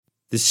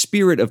The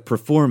spirit of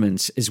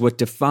performance is what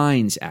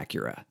defines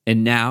Acura.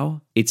 And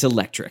now, it's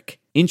electric.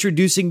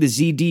 Introducing the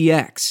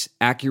ZDX,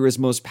 Acura's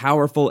most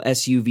powerful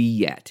SUV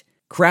yet.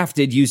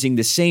 Crafted using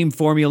the same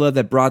formula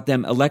that brought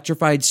them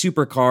electrified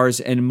supercars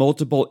and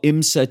multiple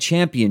IMSA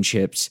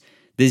championships,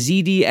 the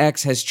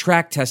ZDX has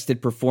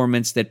track-tested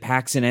performance that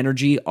packs an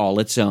energy all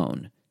its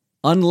own.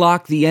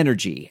 Unlock the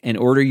energy and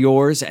order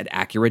yours at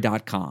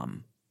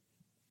Acura.com.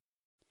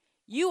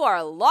 You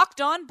are Locked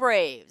On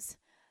Braves,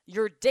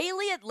 your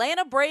daily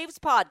Atlanta Braves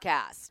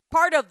podcast,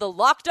 part of the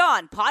Locked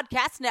On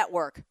Podcast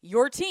Network,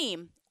 your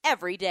team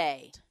every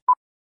day.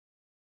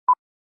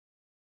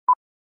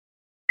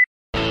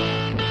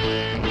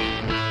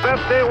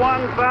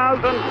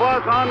 51,000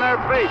 plus on their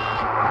feet.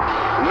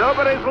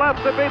 Nobody's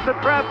left to beat the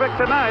traffic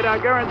tonight, I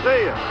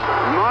guarantee you.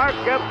 Mark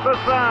gets the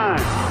sign.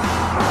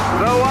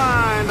 The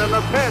wind and the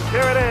pitch,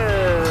 here it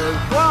is.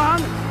 Swung,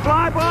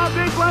 fly ball,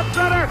 deep left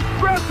center.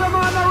 Grissom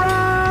on the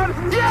run.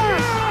 Yes!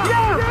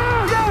 Yes!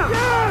 Yes!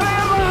 The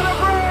Atlanta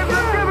Braves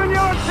are giving you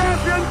a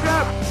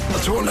championship.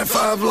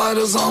 25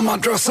 lighters on my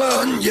dresser,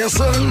 yes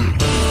sir.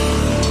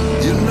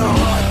 You know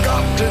I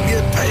got to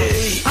get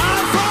paid.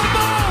 High fly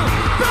ball,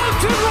 back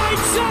to right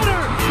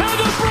center, and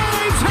the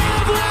Braves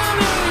have won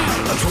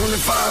it.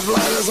 25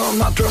 lighters on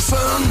my dresser,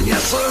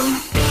 yes sir.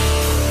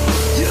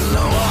 You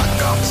know I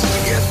got to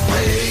get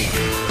paid.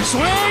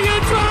 Swing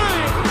and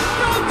drive,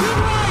 back to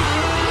right,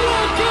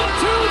 welcome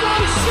to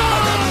the show.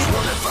 I got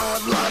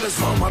 25 lighters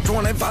for my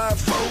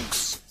 25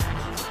 folks.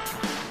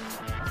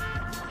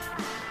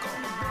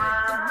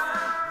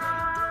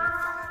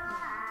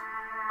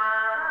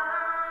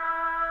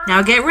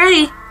 Now get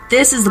ready.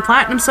 This is the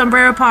Platinum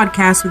Sombrero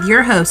Podcast with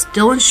your hosts,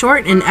 Dylan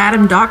Short and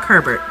Adam Doc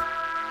Herbert.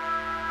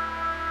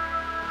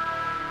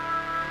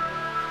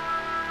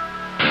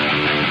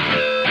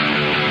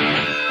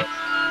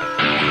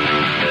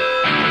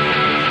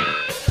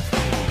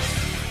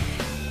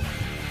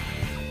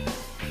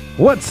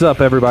 What's up,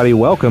 everybody?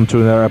 Welcome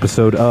to another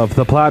episode of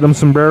the Platinum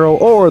Sombrero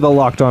or the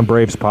Locked On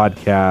Braves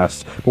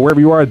podcast. But wherever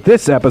you are,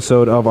 this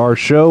episode of our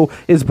show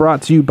is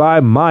brought to you by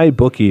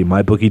MyBookie.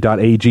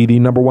 MyBookie.ag, the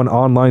number one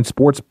online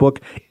sports book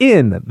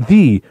in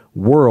the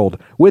world.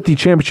 With the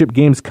championship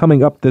games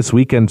coming up this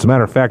weekend, as a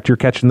matter of fact, you're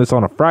catching this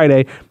on a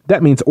Friday.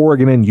 That means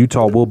Oregon and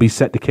Utah will be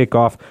set to kick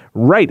off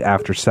right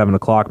after 7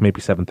 o'clock,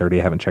 maybe 7:30.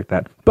 I haven't checked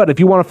that. But if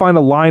you want to find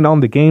a line on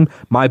the game,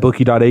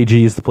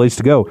 MyBookie.ag is the place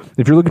to go.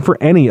 If you're looking for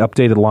any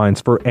updated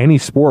lines for any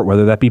sport,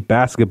 whether that be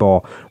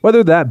basketball,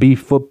 whether that be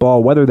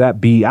football, whether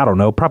that be, I don't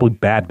know, probably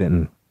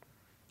badminton,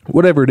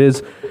 whatever it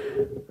is,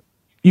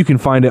 you can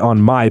find it on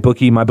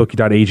MyBookie,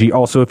 MyBookie.ag.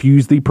 Also, if you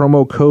use the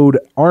promo code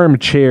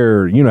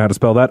ARMCHAIR, you know how to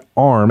spell that,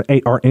 ARM,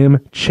 A-R-M,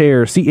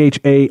 chair,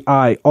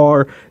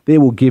 C-H-A-I-R, they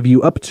will give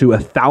you up to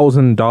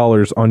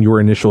 $1,000 on your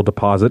initial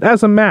deposit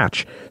as a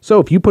match. So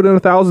if you put in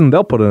 $1,000,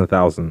 they'll put in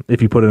 $1,000.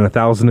 If you put in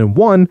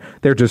 1,001,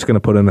 they're just going to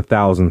put in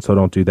 1,000, so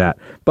don't do that.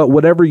 But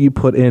whatever you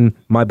put in,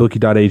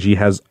 MyBookie.ag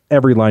has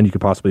every line you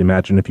could possibly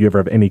imagine. If you ever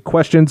have any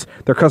questions,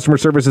 their customer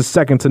service is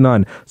second to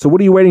none. So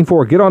what are you waiting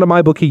for? Get onto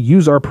MyBookie,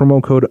 use our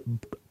promo code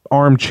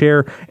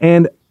ARMCHAIR,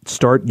 and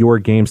start your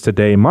games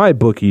today.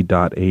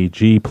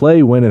 MyBookie.ag.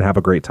 Play, win, and have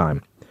a great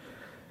time.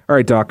 All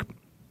right, Doc.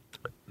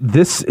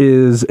 This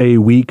is a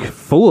week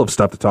full of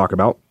stuff to talk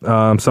about.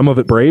 Some of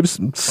it Braves,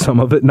 some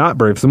of it not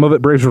Braves. Some of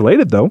it Braves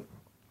related, though.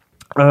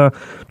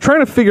 Trying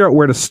to figure out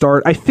where to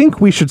start. I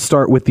think we should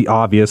start with the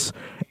obvious.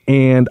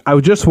 And I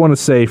would just want to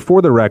say,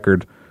 for the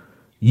record,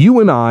 you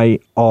and I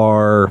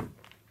are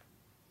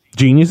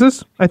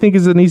geniuses, I think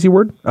is an easy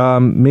word.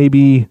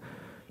 Maybe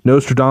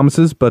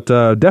Nostradamuses, but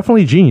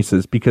definitely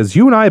geniuses, because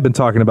you and I have been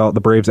talking about the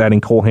Braves adding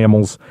Cole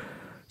Hamels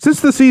since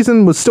the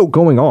season was still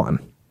going on.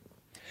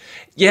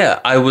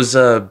 Yeah, I was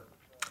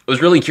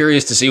really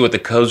curious to see what the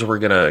Cubs were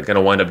gonna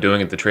wind up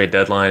doing at the trade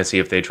deadline, and see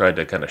if they tried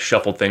to kind of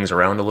shuffle things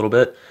around a little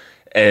bit.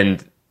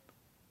 And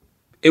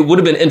it would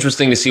have been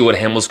interesting to see what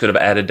Hamels could have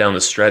added down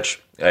the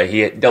stretch. He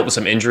had dealt with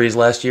some injuries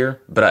last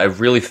year, but I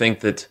really think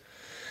that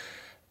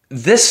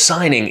this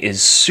signing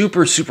is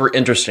super, super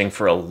interesting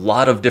for a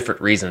lot of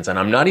different reasons, and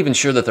I'm not even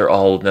sure that they're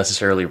all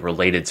necessarily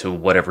related to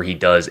whatever he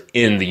does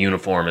in the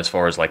uniform as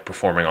far as like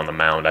performing on the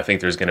mound. I think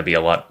there's going to be a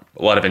lot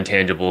of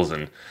intangibles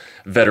and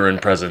veteran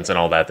presence and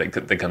all that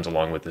comes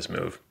along with this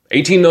move.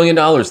 $18 million,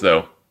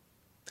 though.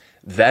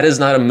 That is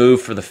not a move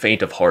for the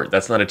faint of heart.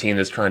 That's not a team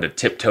that's trying to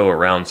tiptoe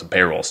around some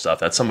payroll stuff.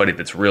 That's somebody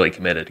that's really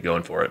committed to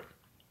going for it.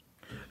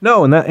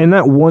 No, and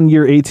that 1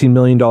 year, $18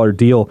 million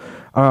deal,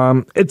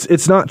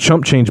 it's not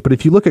chump change. But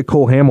if you look at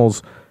Cole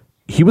Hamels,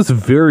 he was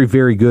very,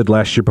 very good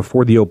last year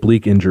before the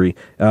oblique injury.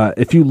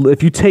 If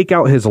you take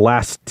out his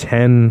last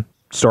 10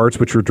 starts,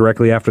 which were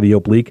directly after the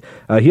oblique,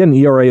 he had an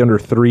ERA under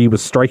 3,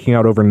 was striking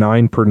out over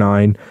 9 per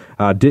 9,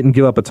 didn't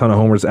give up a ton of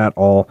homers at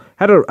all,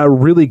 had a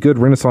really good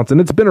renaissance,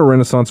 and it's been a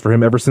renaissance for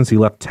him ever since he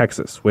left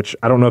Texas, which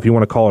I don't know if you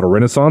want to call it a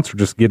renaissance or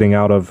just getting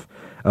out of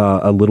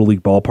a Little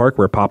League ballpark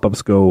where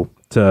pop-ups go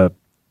to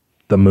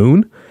the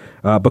moon.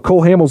 But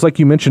Cole Hamels, like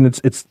you mentioned,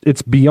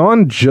 it's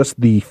beyond just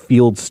the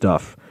field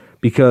stuff,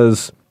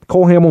 because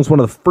Cole Hamels, one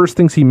of the first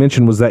things he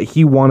mentioned was that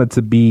he wanted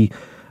to be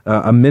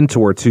a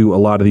mentor to a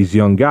lot of these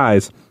young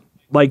guys,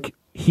 like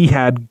he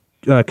had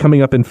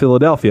coming up in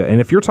Philadelphia.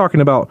 And if you're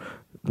talking about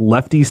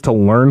lefties to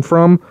learn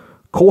from,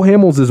 Cole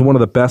Hamels is one of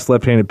the best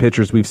left-handed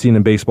pitchers we've seen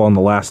in baseball in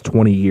the last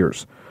 20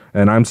 years.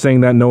 And I'm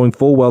saying that knowing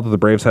full well that the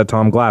Braves had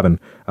Tom Glavine.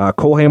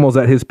 Cole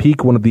Hamels at his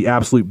peak, one of the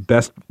absolute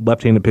best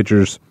left-handed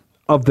pitchers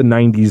of the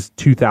 90s,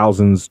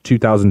 2000s,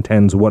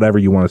 2010s, whatever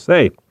you want to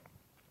say.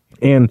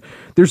 And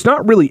there's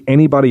not really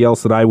anybody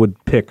else that I would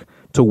pick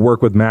to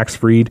work with Max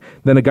Fried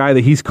than a guy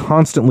that he's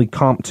constantly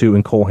comped to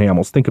in Cole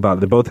Hamels. Think about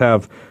it. They both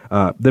have,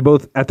 they're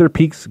both at their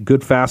peaks,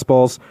 good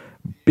fastballs,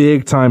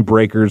 big time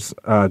breakers,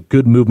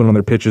 good movement on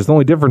their pitches. The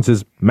only difference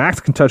is Max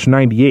can touch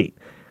 98.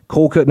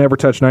 Cole could never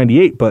touch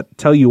 98, but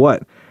tell you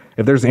what,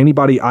 if there's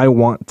anybody I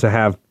want to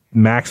have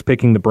Max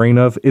picking the brain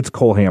of, it's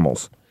Cole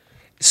Hamels.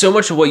 So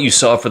much of what you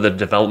saw for the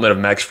development of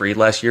Max Fried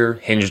last year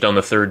hinged on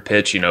the third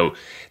pitch.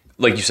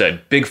 Like you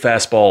said, big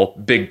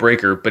fastball, big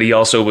breaker, but he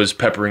also was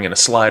peppering in a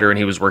slider and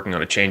he was working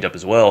on a changeup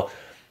as well.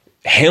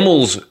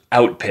 Hamels'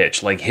 out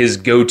pitch, like his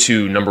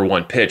go-to number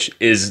one pitch,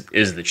 is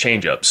the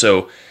changeup.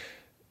 So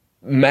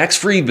Max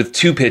Fried with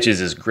 2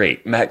 pitches is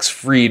great. Max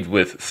Fried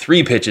with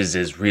 3 pitches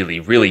is really,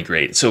 really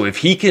great. So if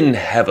he can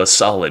have a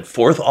solid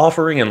 4th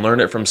offering and learn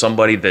it from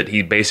somebody that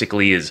he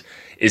basically is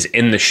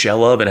in the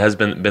shell of and has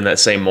been that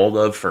same mold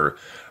of for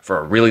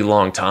a really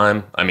long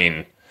time, I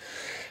mean,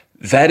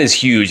 that is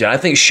huge. And I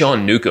think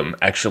Sean Newcomb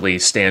actually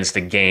stands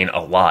to gain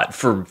a lot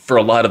for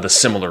a lot of the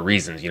similar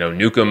reasons.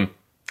 Newcomb,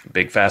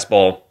 big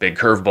fastball, big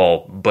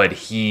curveball, but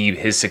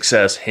his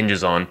success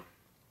hinges on,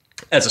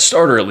 as a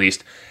starter at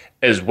least,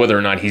 as whether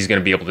or not he's going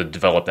to be able to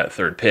develop that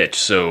third pitch.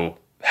 So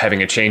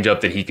having a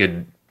changeup that he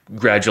could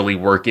gradually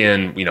work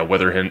in,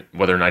 whether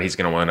or not he's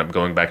going to wind up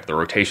going back to the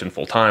rotation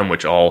full time,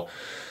 which all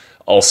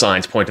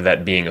signs point to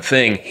that being a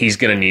thing, he's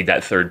going to need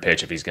that third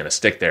pitch if he's going to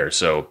stick there.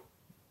 So,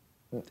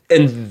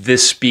 and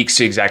this speaks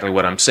to exactly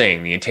what I'm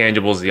saying. The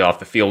intangibles, the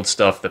off-the-field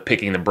stuff, the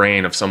picking the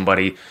brain of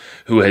somebody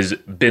who has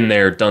been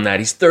there, done that.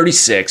 He's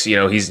 36,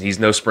 he's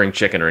no spring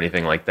chicken or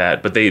anything like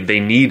that. But they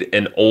need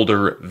an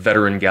older,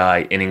 veteran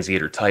guy, innings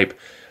eater type.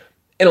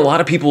 And a lot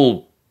of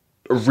people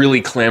are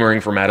really clamoring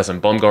for Madison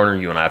Bumgarner.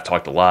 You and I have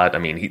talked a lot. I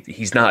mean,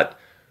 he's not...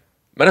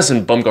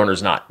 Madison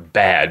Bumgarner's not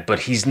bad, but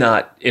he's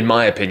not, in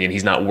my opinion,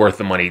 he's not worth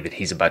the money that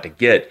he's about to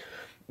get,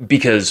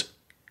 because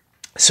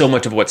so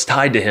much of what's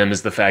tied to him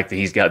is the fact that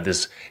he's got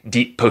this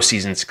deep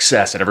postseason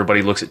success, and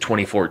everybody looks at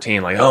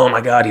 2014 like, oh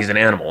my God, he's an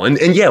animal. And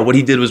yeah, what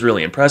he did was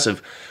really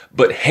impressive.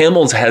 But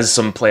Hamels has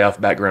some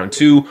playoff background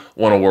too,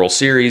 won a World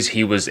Series.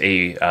 He was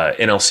a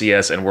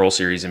NLCS and World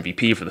Series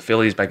MVP for the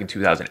Phillies back in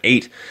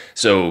 2008.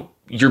 So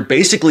you're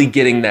basically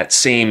getting that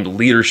same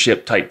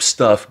leadership type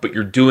stuff, but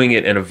you're doing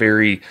it in a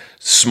very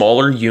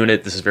smaller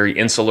unit. This is very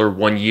insular,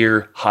 1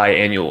 year, high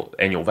annual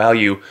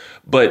value.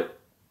 But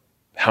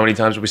how many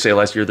times did we say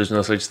last year there's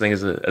no such thing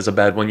as a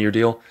bad 1 year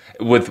deal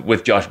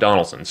with Josh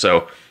Donaldson?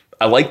 So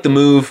I like the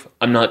move.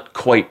 I'm not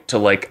quite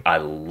to I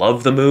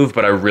love the move,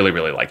 but I really,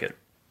 really like it.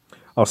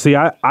 Oh, see,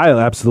 I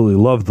absolutely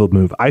love the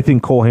move. I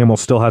think Cole Hamels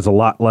still has a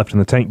lot left in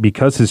the tank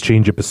because his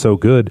changeup is so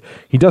good.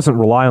 He doesn't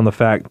rely on the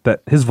fact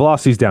that his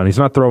velocity's down. He's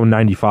not throwing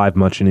 95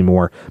 much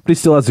anymore, but he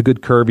still has a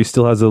good curve. He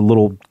still has a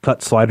little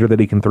cut slider that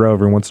he can throw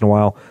every once in a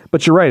while.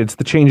 But you're right, it's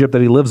the changeup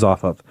that he lives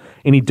off of.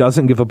 And he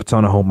doesn't give up a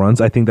ton of home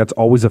runs. I think that's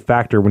always a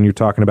factor when you're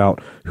talking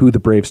about who the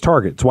Braves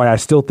target. It's why I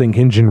still think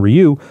Hyun-Jin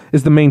Ryu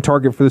is the main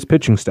target for this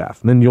pitching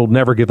staff. And then you'll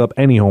never give up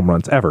any home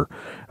runs ever.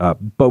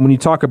 But when you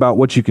talk about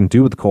what you can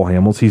do with Cole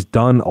Hamels, he's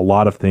done a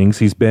lot of things.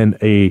 He's been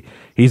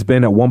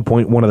at one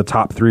point one of the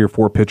top 3 or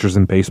 4 pitchers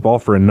in baseball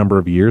for a number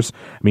of years.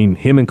 I mean,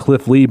 him and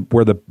Cliff Lee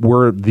were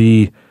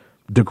the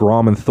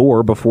DeGrom and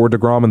Thor before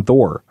DeGrom and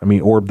Thor. I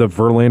mean, or the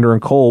Verlander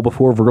and Cole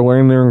before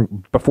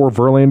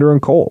Verlander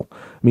and Cole. I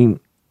mean,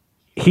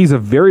 he's a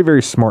very,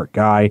 very smart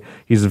guy.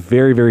 He's a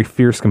very, very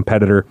fierce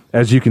competitor,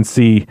 as you can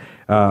see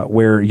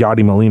where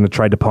Yadi Molina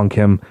tried to punk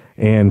him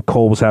and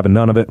Cole was having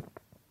none of it.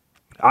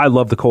 I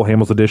love the Cole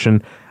Hamels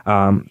edition.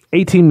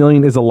 $18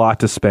 million is a lot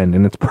to spend,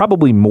 and it's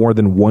probably more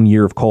than 1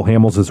 year of Cole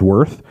Hamels is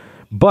worth.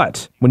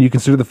 But when you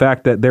consider the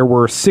fact that there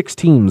were 6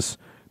 teams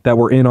that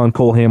were in on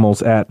Cole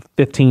Hamels at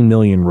 $15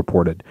 million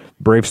reported,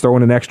 Braves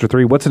throwing an extra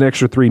 3. What's an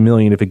extra $3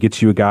 million if it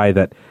gets you a guy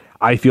that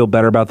I feel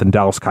better about than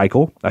Dallas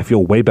Keuchel? I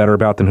feel way better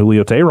about than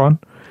Julio Teheran.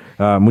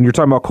 When you're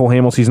talking about Cole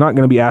Hamels, he's not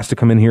going to be asked to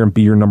come in here and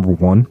be your number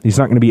one. He's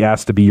not going to be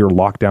asked to be your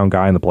lockdown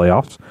guy in the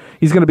playoffs.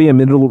 He's going to be a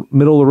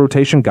middle of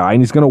rotation guy,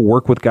 and he's going to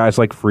work with guys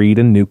like Fried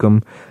and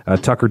Newcomb,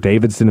 Tucker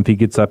Davidson if he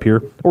gets up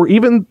here, or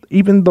even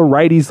the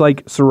righties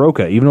like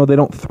Soroka. Even though they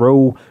don't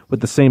throw with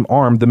the same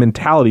arm, the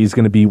mentality is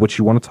going to be what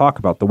you want to talk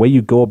about. The way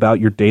you go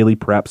about your daily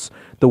preps,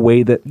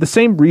 the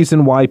same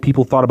reason why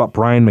people thought about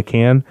Brian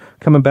McCann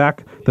coming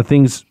back, the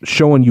things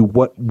showing you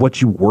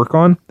what you work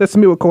on. That's to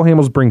me what Cole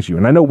Hamels brings you.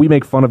 And I know we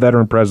make fun of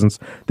veteran presence.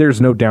 There's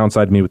no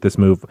downside to me with this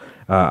move.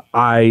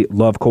 I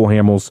love Cole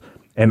Hamels.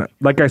 And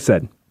like I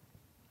said,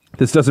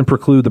 this doesn't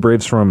preclude the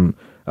Braves from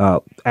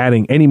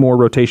adding any more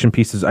rotation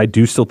pieces. I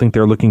do still think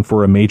they're looking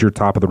for a major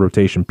top of the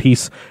rotation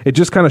piece. It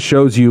just kind of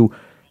shows you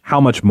how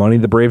much money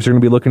the Braves are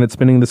going to be looking at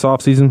spending this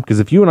offseason. Because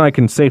if you and I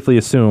can safely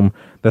assume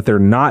that they're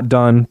not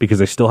done because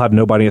they still have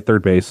nobody at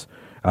third base,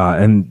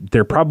 and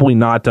they're probably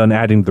not done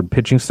adding their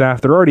pitching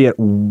staff. They're already at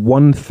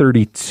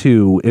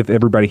 132 if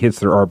everybody hits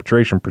their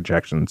arbitration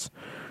projections.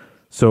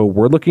 So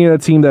we're looking at a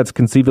team that's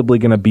conceivably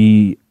going to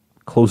be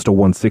close to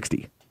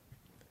 160.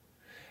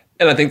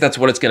 And I think that's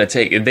what it's going to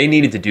take. They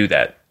needed to do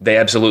that. They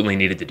absolutely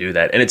needed to do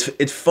that. And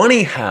it's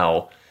funny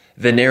how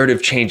the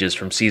narrative changes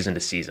from season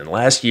to season.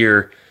 Last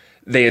year,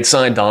 they had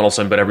signed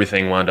Donaldson, but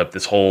everything wound up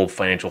this whole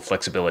financial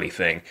flexibility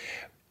thing.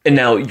 And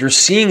now you're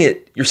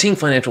seeing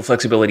financial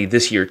flexibility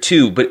this year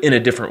too, but in a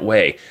different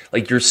way.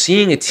 Like you're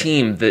seeing a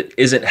team that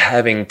isn't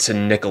having to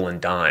nickel and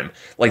dime.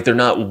 Like they're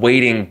not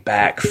waiting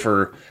back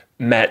for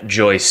Matt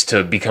Joyce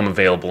to become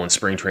available in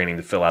spring training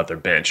to fill out their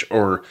bench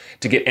or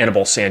to get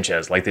Anibal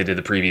Sanchez like they did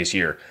the previous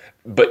year.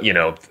 But,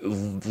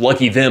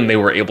 lucky them, they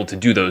were able to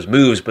do those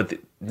moves. But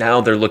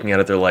now they're looking at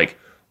it, they're like,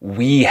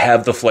 we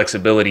have the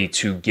flexibility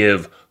to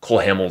give Cole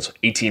Hamels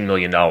 $18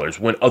 million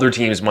when other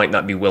teams might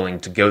not be willing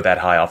to go that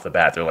high off the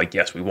bat. They're like,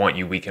 yes, we want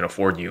you. We can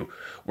afford you.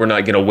 We're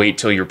not going to wait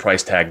till your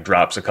price tag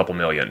drops a couple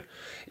million,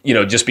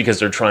 just because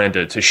they're trying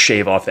to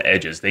shave off the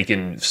edges. They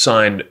can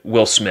sign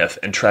Will Smith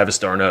and Travis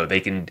d'Arnaud. They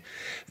can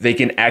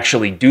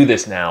actually do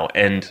this now.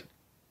 And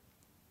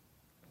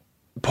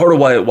part of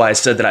why I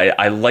said that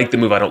I like the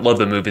move, I don't love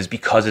the move, is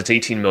because it's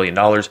 $18 million.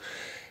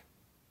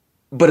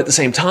 But at the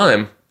same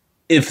time,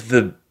 if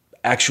the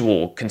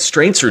actual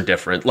constraints are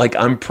different, like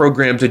I'm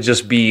programmed to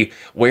just be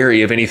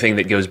wary of anything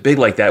that goes big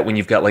like that when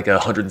you've got like a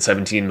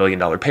 $117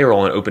 million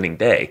payroll on opening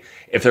day.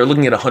 If they're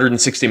looking at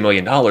 $160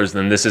 million,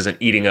 then this isn't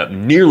eating up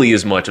nearly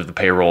as much of the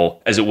payroll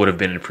as it would have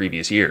been in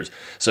previous years.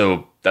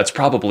 So that's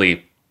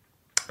probably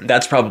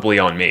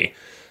on me.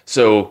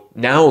 So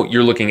now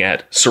you're looking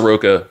at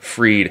Soroka,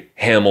 Fried,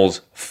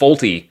 Hamels,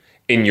 Folty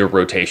in your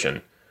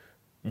rotation,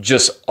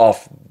 just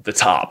off the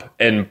top,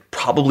 and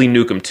probably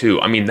Newcomb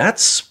too. I mean,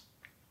 it's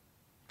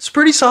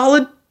pretty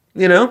solid.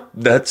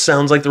 That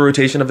sounds like the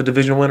rotation of a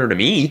division winner to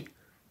me.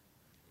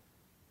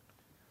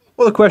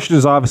 Well, the question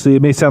is obviously,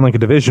 it may sound like a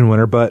division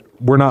winner, but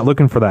we're not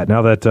looking for that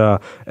now that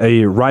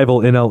a rival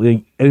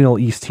NL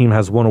East team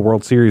has won a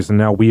World Series, and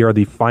now we are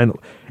the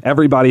final.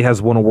 Everybody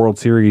has won a World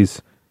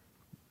Series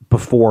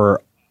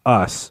before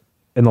us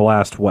in the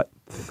last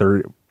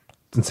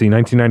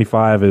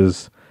 1995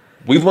 is.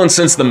 We've won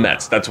since the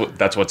Mets. That's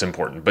what's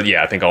important. But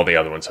yeah, I think all the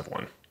other ones have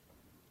won.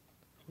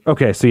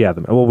 Okay, so yeah,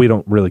 we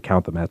don't really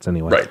count the Mets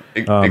anyway.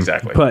 Right,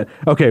 exactly. But,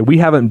 okay, we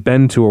haven't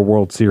been to a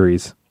World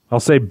Series. I'll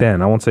say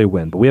been, I won't say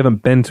win, but we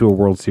haven't been to a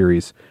World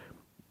Series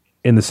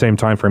in the same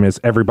time frame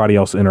as everybody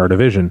else in our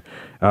division.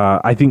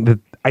 I think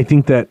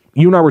that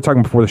you and I were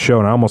talking before the show,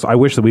 and I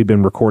wish that we'd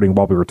been recording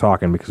while we were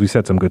talking because we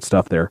said some good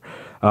stuff there.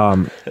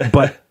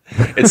 But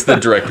it's the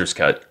director's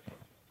cut.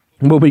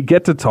 When we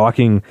get to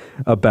talking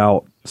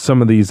about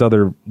some of these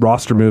other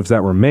roster moves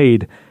that were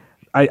made,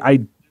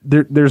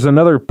 there's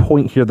another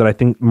point here that I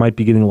think might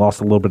be getting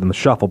lost a little bit in the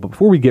shuffle. But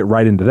before we get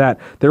right into that,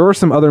 there are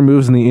some other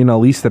moves in the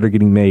NL East that are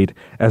getting made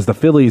as the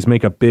Phillies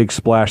make a big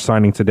splash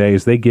signing today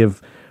as they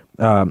give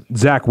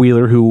Zach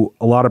Wheeler, who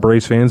a lot of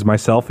Braves fans,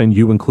 myself and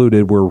you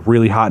included, were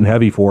really hot and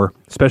heavy for,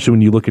 especially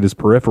when you look at his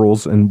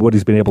peripherals and what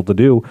he's been able to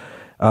do.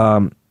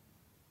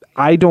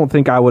 I don't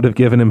think I would have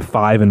given him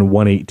 5 and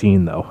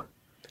 118 though.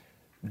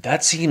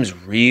 That seems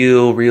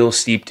real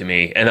steep to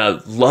me. And I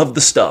love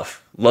the stuff.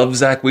 Love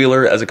Zach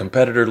Wheeler as a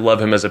competitor, love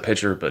him as a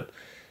pitcher, but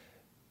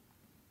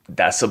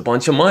that's a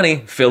bunch of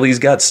money. Philly's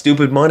got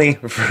stupid money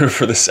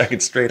for the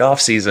second straight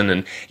offseason.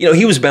 And,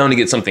 he was bound to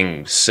get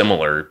something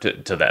similar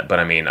to that. But,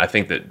 I mean, I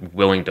think that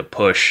willing to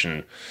push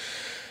and,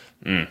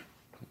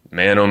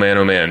 man, oh, man,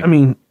 oh, man. I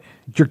mean,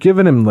 you're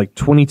giving him like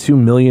 $22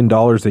 million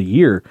a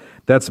year.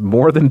 That's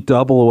more than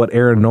double what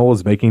Aaron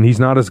Nola's making. He's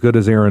not as good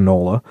as Aaron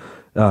Nola.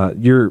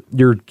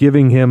 You're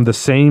giving him the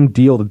same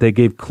deal that they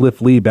gave Cliff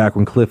Lee back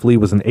when Cliff Lee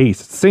was an ace.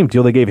 It's the same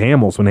deal they gave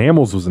Hamels when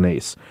Hamels was an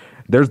ace.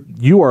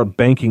 You are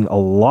banking a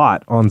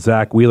lot on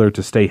Zach Wheeler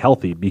to stay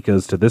healthy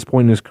because to this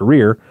point in his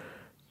career,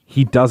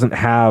 he doesn't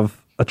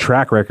have a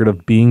track record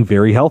of being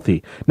very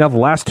healthy. Now, the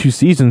last 2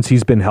 seasons,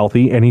 he's been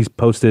healthy and he's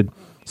posted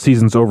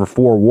seasons over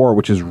 4 WAR,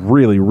 which is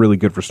really, really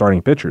good for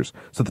starting pitchers.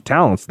 So the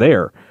talent's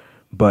there.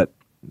 But,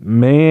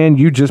 man,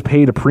 you just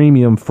paid a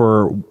premium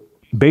for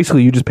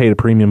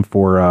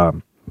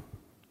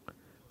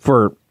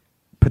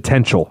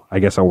potential, I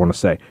guess I want to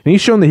say. And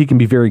he's shown that he can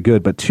be very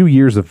good, but 2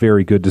 years of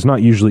very good does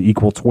not usually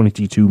equal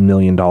 $22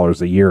 million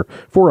a year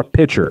for a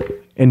pitcher.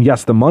 And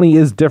yes, the money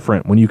is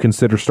different when you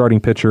consider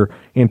starting pitcher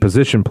and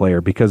position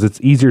player because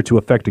it's easier to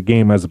affect a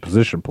game as a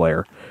position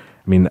player.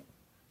 I mean,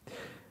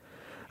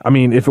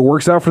 if it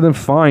works out for them,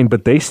 fine,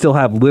 but they still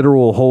have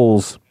literal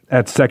holes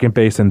at second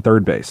base and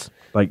third base.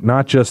 Like,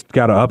 not just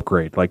got to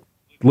upgrade, like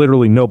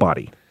literally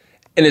nobody.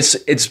 And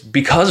it's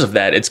because of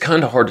that, it's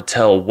kind of hard to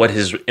tell what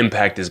his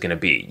impact is going to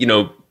be.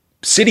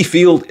 Citi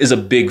Field is a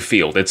big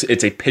field.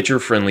 It's a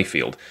pitcher-friendly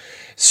field.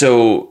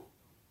 So,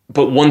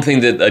 but one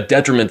thing a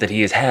detriment that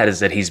he has had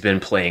is that he's been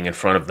playing in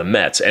front of the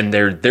Mets, and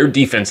their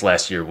defense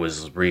last year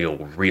was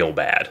real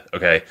bad,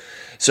 okay?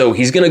 So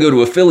he's going to go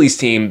to a Phillies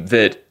team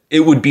that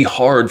it would be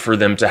hard for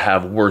them to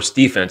have worse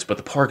defense, but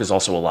the park is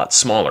also a lot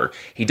smaller.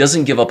 He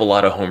doesn't give up a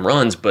lot of home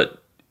runs,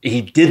 but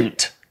he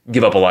didn't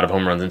give up a lot of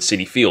home runs in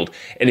Citi Field.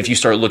 And if you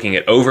start looking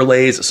at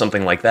overlays,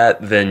 something like that,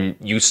 then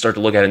you start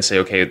to look at it and say,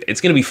 okay,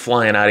 it's going to be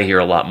flying out of here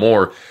a lot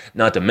more.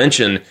 Not to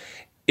mention,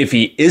 if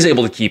he is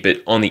able to keep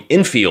it on the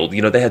infield,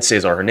 they had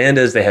Cesar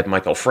Hernandez, they had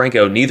Michael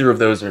Franco. Neither of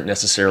those are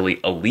necessarily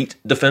elite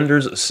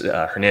defenders.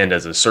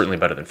 Hernandez is certainly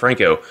better than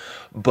Franco,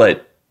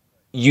 but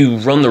you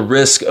run the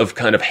risk of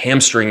kind of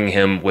hamstringing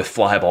him with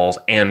fly balls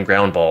and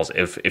ground balls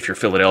if you're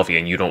Philadelphia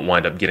and you don't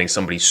wind up getting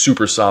somebody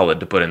super solid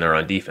to put in there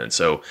on defense.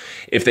 So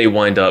if they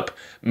wind up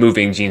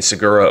moving Gene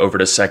Segura over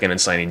to second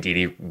and signing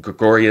Didi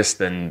Gregorius,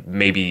 then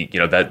maybe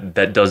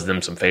that does them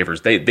some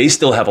favors. They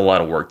still have a lot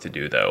of work to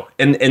do, though.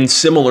 And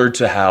similar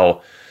to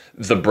how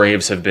the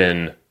Braves have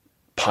been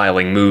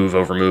piling move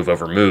over move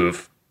over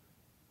move,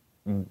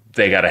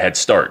 they got a head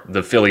start.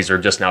 The Phillies are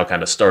just now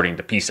kind of starting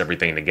to piece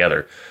everything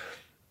together.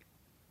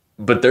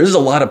 But there's a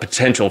lot of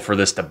potential for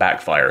this to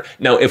backfire.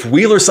 Now, if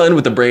Wheeler signed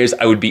with the Braves,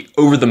 I would be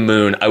over the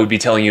moon. I would be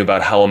telling you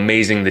about how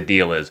amazing the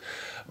deal is.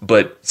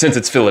 But since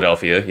it's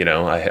Philadelphia,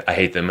 I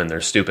hate them and they're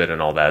stupid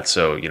and all that.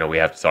 So, we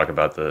have to talk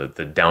about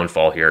the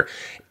downfall here.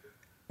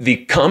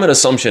 The common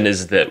assumption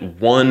is that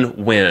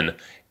one win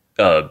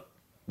above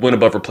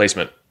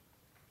replacement,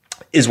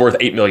 is worth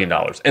 $8 million.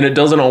 And it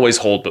doesn't always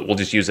hold, but we'll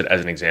just use it as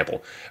an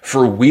example.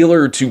 For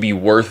Wheeler to be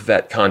worth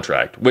that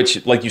contract,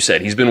 which, like you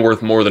said, he's been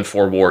worth more than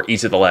 4 WAR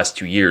each of the last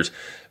 2 years,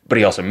 but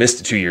he also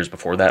missed 2 years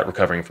before that,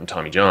 recovering from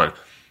Tommy John.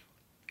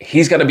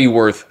 He's got to be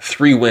worth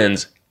 3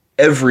 wins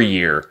every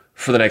year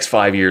for the next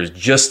 5 years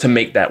just to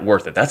make that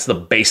worth it. That's the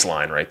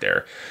baseline right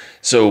there.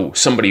 So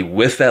somebody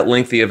with that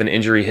lengthy of an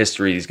injury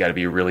history, he's got to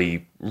be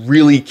really,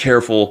 really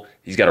careful.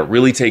 He's got to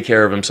really take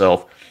care of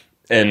himself.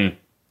 And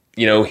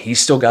he's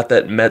still got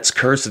that Mets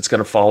curse that's going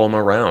to follow him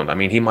around. I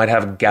mean, he might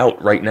have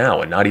gout right now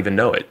and not even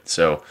know it.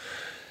 So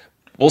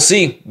we'll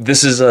see.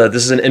 This is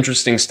an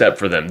interesting step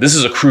for them. This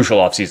is a crucial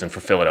offseason for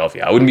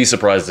Philadelphia. I wouldn't be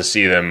surprised to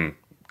see them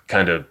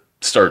kind of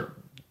start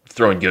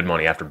throwing good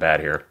money after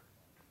bad here.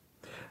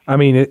 I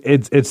mean,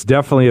 it's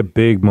definitely a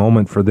big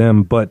moment for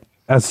them, but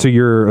as to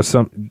your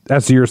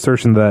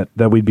assertion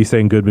that we'd be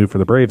saying good move for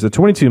the Braves, at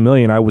 $22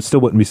 million, I still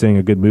wouldn't be saying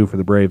a good move for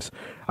the Braves.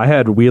 I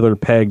had Wheeler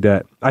pegged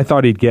at, I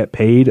thought he'd get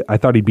paid. I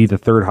thought he'd be the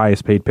 3rd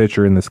highest paid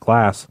pitcher in this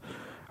class,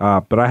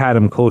 but I had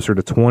him closer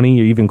to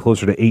 20 or even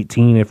closer to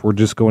 18 if we're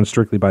just going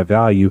strictly by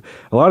value.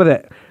 A lot of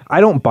that,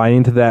 I don't buy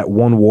into that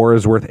 1 WAR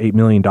is worth $8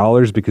 million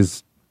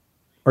because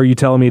are you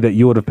telling me that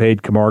you would have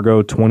paid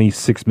Camargo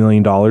 $26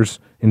 million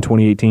in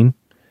 2018?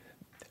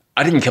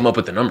 I didn't come up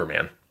with the number,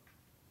 man.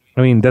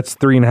 I mean, that's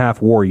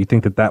 3.5 WAR. You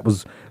think that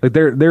was like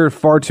there are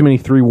far too many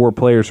 3 WAR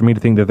players for me to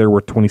think that they're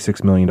worth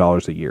 $26 million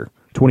a year.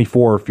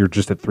 24 if you're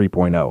just at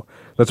 3.0.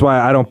 That's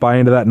why I don't buy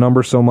into that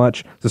number so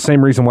much. It's the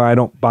same reason why I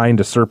don't buy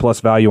into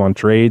surplus value on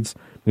trades,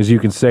 because you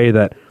can say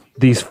that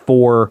these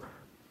 4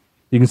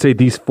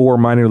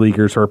 minor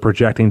leaguers are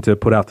projecting to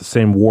put out the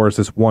same WAR as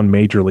this one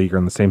major leaguer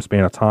in the same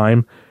span of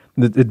time.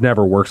 It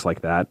never works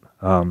like that.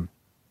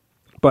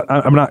 But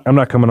I'm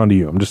not coming onto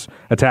you. I'm just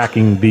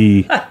attacking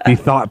the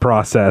thought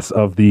process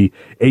of the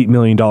 $8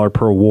 million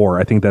per WAR.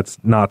 I think that's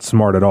not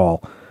smart at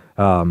all.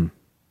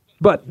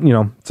 But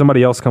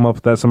somebody else come up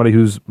with that. Somebody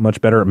who's much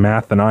better at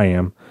math than I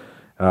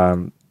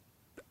am.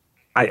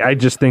 I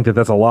just think that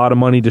that's a lot of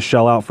money to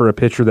shell out for a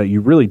pitcher that you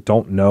really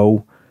don't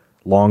know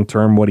long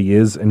term what he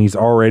is, and he's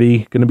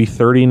already going to be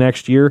 30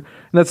 next year. And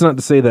that's not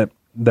to say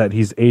that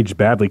he's aged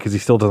badly, because he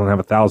still doesn't have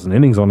 1,000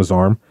 innings on his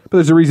arm. But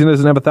there's a reason he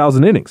doesn't have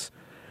 1,000 innings.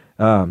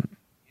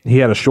 He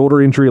had a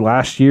shoulder injury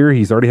last year.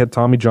 He's already had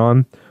Tommy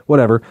John.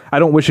 Whatever. I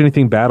don't wish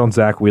anything bad on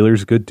Zach Wheeler.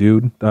 He's a good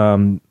dude.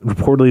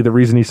 Reportedly, the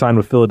reason he signed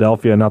with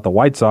Philadelphia and not the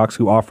White Sox,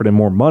 who offered him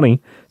more money,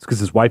 is because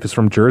his wife is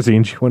from Jersey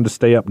and she wanted to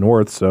stay up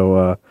north.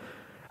 So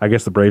I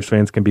guess the Braves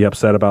fans can be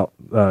upset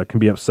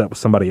with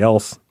somebody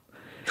else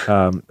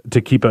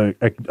to keep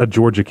a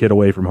Georgia kid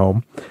away from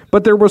home.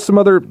 But there was some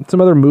other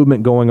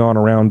movement going on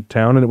around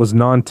town, and it was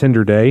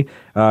non-tender day.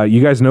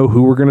 You guys know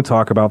who we're going to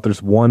talk about.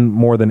 There's one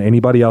more than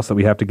anybody else that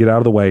we have to get out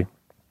of the way.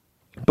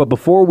 But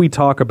before we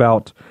talk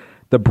about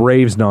the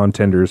Braves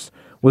non-tenders,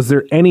 was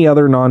there any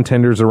other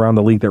non-tenders around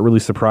the league that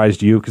really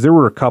surprised you? Because there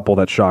were a couple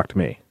that shocked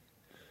me.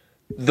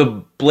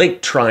 The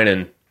Blake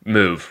Treinen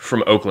move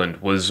from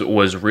Oakland was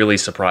really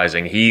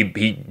surprising. He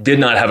did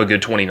not have a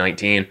good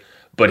 2019,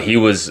 but he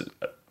was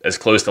as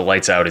close to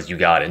lights out as you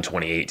got in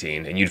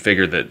 2018. And you'd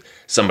figure that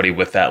somebody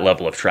with that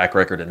level of track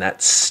record and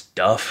that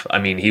stuff, I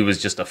mean, he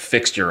was just a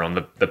fixture on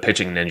the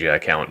Pitching Ninja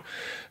account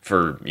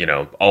for,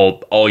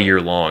 all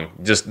year long.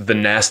 Just the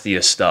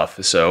nastiest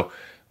stuff. So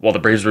while the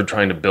Braves were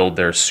trying to build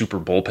their super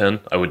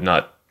bullpen, I would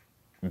not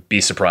be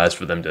surprised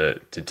for them to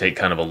take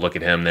kind of a look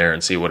at him there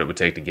and see what it would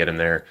take to get him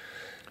there.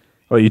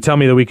 Well, you tell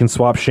me that we can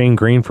swap Shane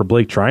Green for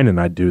Blake Treinen,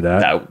 I'd do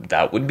that.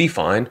 That would be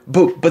fine.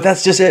 But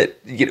that's just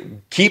it.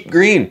 Keep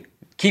Green.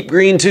 Keep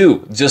Green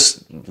too.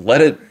 Just let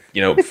it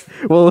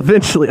Well,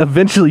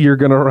 eventually you're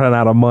going to run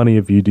out of money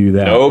if you do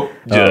that. Nope.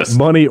 Just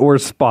money or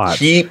spots.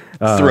 Keep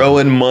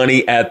throwing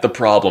money at the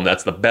problem.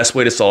 That's the best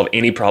way to solve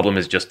any problem,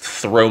 is just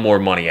throw more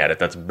money at it.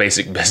 That's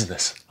basic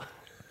business.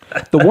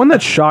 The one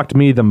that shocked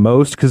me the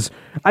most, because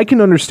I can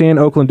understand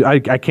Oakland. I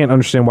can't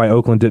understand why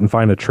Oakland didn't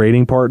find a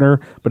trading partner,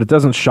 but it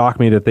doesn't shock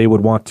me that they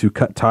would want to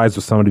cut ties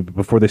with somebody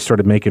before they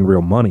started making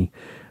real money.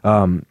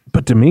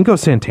 But Domingo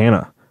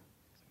Santana,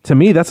 to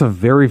me, that's a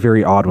very,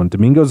 very odd one.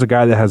 Domingo's a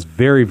guy that has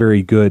very,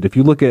 very good. If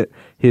you look at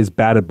his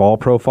batted ball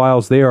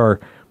profiles, they are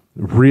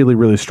really,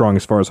 really strong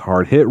as far as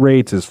hard hit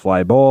rates, his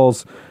fly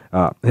balls,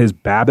 his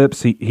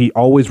BABIPs. He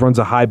always runs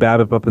a high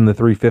BABIP up in the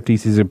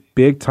 350s. He's a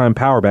big-time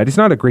power bat. He's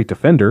not a great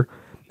defender.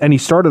 And he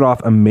started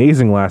off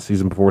amazing last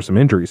season before some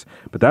injuries.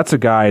 But that's a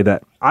guy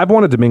that I've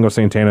wanted Domingo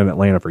Santana in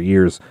Atlanta for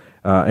years.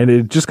 And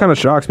it just kind of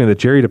shocks me that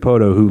Jerry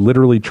Dipoto, who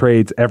literally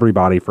trades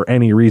everybody for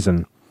any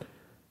reason,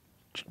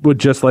 would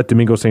just let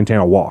Domingo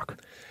Santana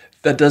walk.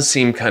 That does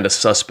seem kind of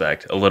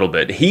suspect a little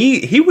bit.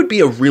 He would be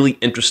a really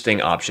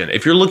interesting option.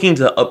 If you're looking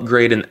to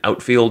upgrade an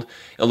outfield,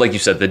 like you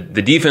said, the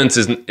defense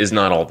is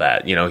not all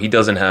that. He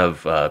doesn't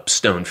have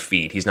stone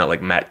feet. He's not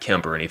like Matt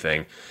Kemp or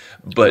anything.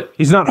 But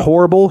he's not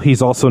horrible.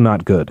 He's also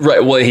not good.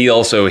 Right. Well, he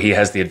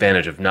has the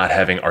advantage of not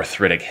having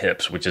arthritic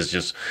hips, which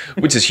is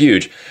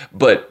huge.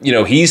 But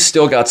he's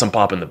still got some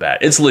pop in the bat.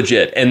 It's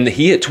legit. And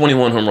he hit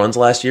 21 home runs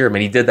last year. I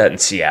mean, he did that in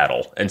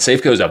Seattle, and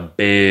Safeco is a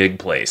big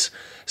place.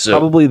 So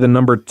probably the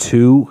number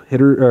 2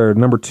 hitter or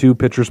number 2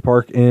 pitcher's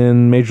park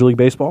in Major League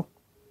Baseball,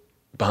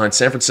 behind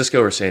San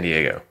Francisco or San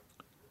Diego.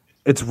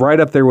 It's right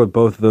up there with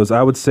both of those.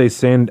 I would say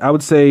San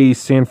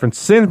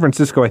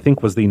Francisco, I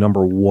think, was the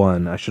number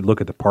 1. I should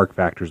look at the park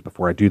factors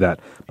before I do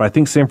that. But I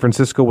think San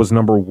Francisco was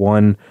number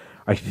 1.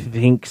 I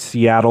think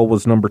Seattle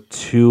was number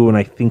 2, and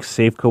I think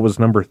Safeco was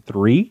number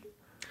 3.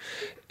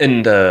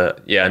 And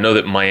I know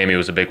that Miami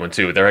was a big one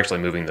too. They're actually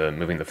moving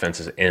the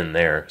fences in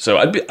there. So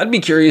I'd be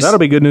curious. That'll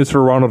be good news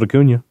for Ronald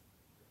Acuna.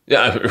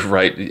 Yeah,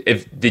 right.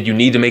 Did you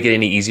need to make it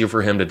any easier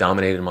for him to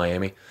dominate in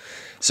Miami?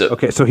 So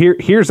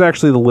here's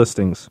actually the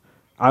listings.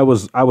 I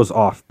was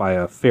off by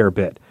a fair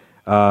bit.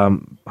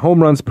 Home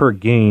runs per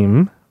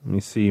game. Let me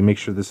see. Make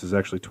sure this is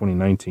actually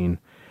 2019.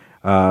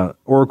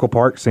 Oracle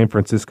Park, San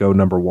Francisco,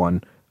 number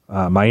 1.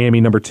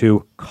 Miami, number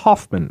 2.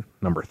 Kauffman,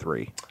 number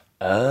 3.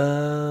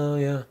 Oh,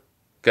 yeah.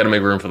 Got to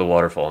make room for the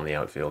waterfall in the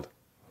outfield.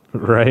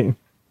 Right.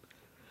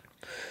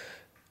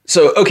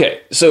 So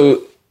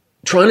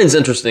Tronen's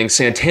interesting.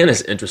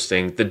 Santana's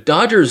interesting. The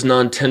Dodgers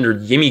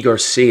non-tendered Yimi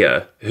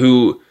Garcia,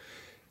 who...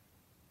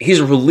 he's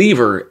a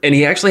reliever, and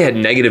he actually had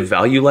negative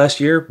value last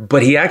year,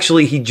 but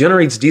he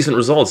generates decent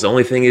results. The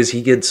only thing is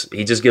he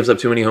just gives up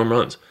too many home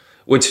runs,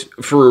 which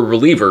for a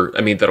reliever,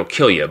 I mean, that'll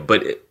kill you.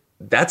 But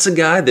that's a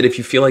guy that if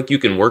you feel like you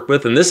can work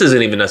with, and this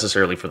isn't even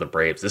necessarily for the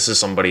Braves, this is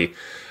somebody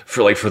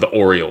for the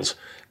Orioles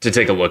to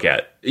take a look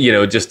at,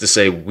 just to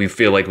say, we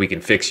feel like we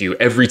can fix you.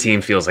 Every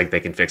team feels like they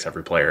can fix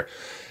every player.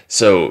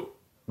 So,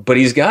 but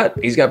he's got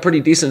pretty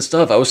decent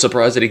stuff. I was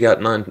surprised that he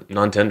got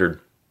non-tendered.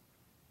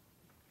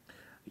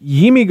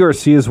 Yimi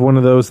Garcia is one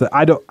of those that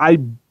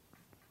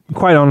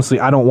quite honestly,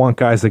 I don't want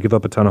guys that give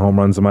up a ton of home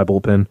runs in my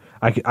bullpen.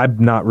 I'm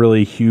not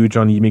really huge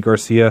on Yimi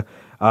Garcia.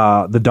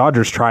 The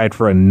Dodgers tried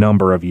for a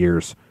number of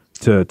years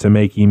to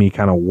make Yimi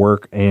kind of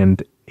work,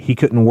 and he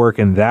couldn't work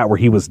in that where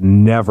he was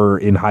never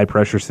in high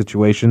pressure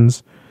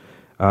situations.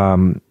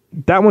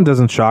 That one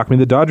doesn't shock me.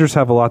 The Dodgers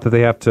have a lot that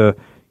they have to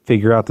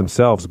figure out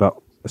themselves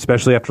about,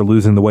 especially after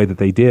losing the way that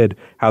they did,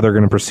 how they're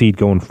going to proceed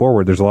going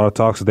forward. There's a lot of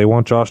talks that they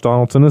want Josh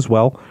Donaldson as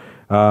well.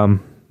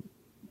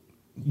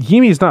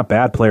 Yimi is not a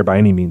bad player by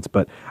any means,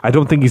 but I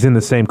don't think he's in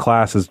the same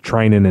class as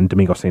Treinen and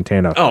Domingo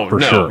Santana. Oh, for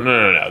sure.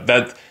 No.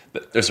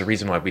 There's a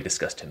reason why we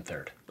discussed him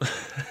third.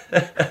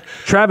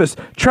 Travis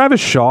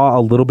Shaw, a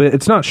little bit.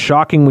 It's not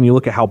shocking when you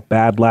look at how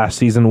bad last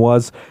season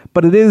was,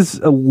 but it is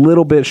a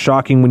little bit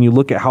shocking when you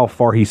look at how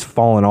far he's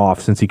fallen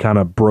off since he kind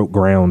of broke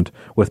ground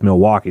with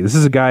Milwaukee. This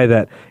is a guy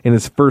that in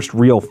his first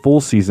real full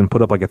season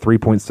put up like a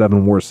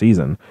 3.7 WAR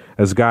season.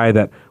 As a guy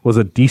that was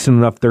a decent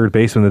enough third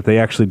baseman that they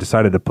actually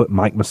decided to put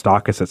Mike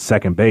Moustakas at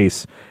second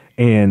base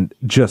and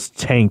just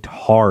tanked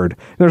hard.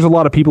 There's a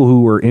lot of people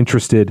who were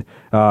interested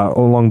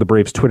along the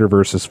Braves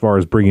Twitterverse as far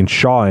as bringing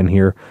Shaw in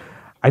here.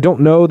 I don't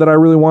know that I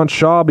really want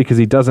Shaw because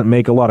he doesn't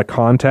make a lot of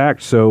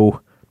contact,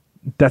 so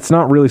that's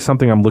not really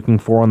something I'm looking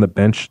for on the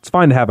bench. It's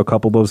fine to have a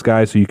couple of those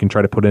guys who you can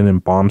try to put in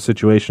bomb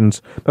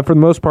situations, but for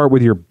the most part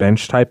with your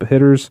bench type of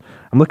hitters,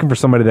 I'm looking for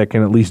somebody that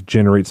can at least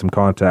generate some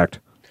contact.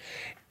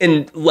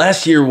 And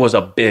last year was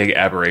a big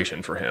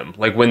aberration for him.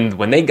 Like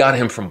when they got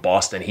him from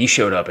Boston, he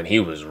showed up and he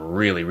was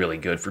really, really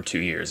good for 2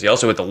 years. He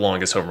also hit the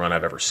longest home run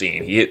I've ever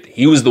seen.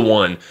 He was the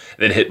one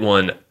that hit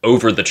one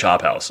over the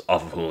chop house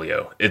off of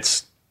Julio.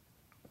 It's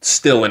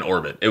still in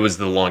orbit. It was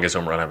the longest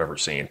home run I've ever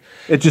seen.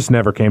 It just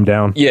never came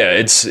down. Yeah,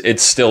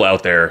 it's still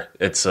out there.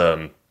 It's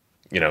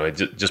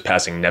just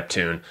passing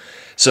Neptune.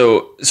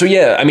 So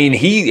yeah, I mean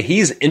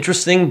he's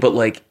interesting, but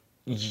like,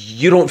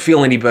 you don't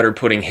feel any better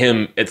putting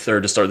him at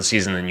third to start the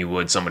season than you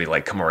would somebody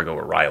like Camargo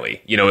or Riley.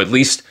 At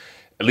least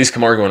at least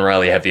Camargo and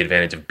Riley have the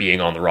advantage of being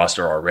on the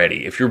roster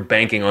already. If you're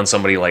banking on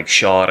somebody like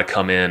Shaw to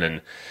come in and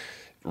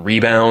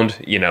rebound,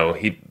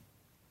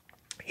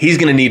 he's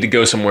going to need to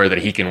go somewhere that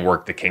he can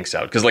work the kinks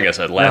out. Because like I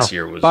said, last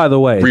year was by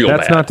the way, real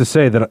that's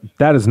bad.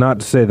 that is not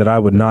to say that I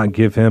would not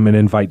give him an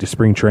invite to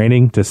spring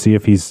training to see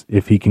if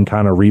he can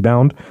kind of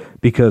rebound,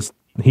 because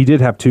he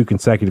did have 2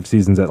 consecutive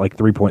seasons at like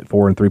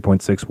 3.4 and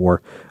 3.6 WAR,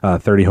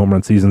 30 home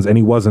run seasons, and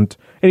he was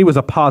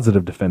a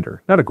positive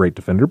defender, not a great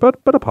defender, but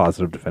a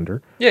positive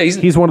defender. Yeah,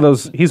 he's one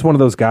of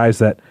those guys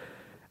that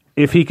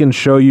if he can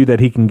show you that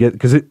he can get,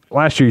 because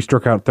last year he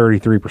struck out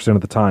 33%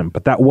 of the time,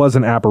 but that was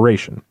an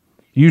aberration.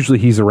 Usually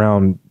he's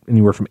around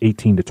anywhere from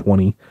 18 to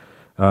 20.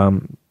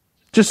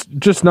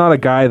 Just not a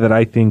guy that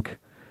I think.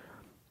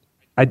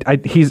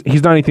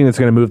 He's not anything that's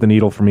going to move the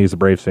needle for me as a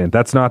Braves fan.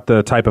 That's not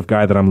the type of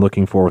guy that I'm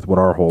looking for with what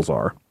our holes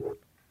are.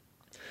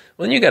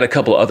 Well, and you got a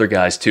couple other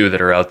guys too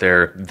that are out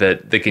there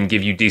that can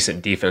give you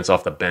decent defense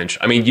off the bench.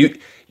 I mean,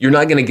 you're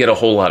not going to get a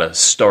whole lot of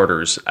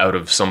starters out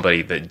of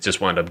somebody that just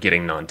wound up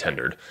getting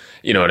non-tendered.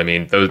 You know what I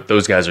mean?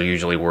 Those guys are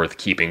usually worth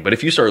keeping. But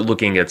if you start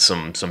looking at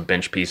some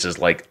bench pieces,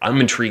 like I'm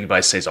intrigued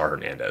by Cesar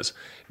Hernandez,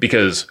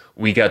 because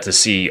we got to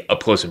see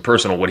up close and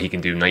personal what he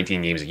can do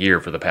 19 games a year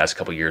for the past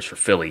couple years for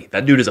Philly.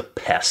 That dude is a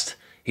pest.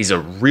 He's a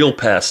real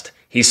pest.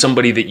 He's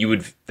somebody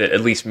that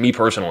at least me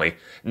personally,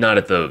 not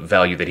at the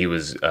value that he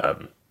was.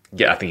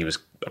 I think he was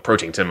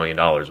approaching $10 million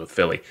with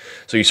Philly.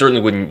 So you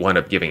certainly wouldn't wind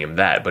up giving him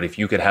that. But if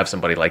you could have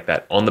somebody like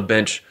that on the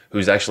bench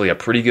who's actually a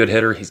pretty good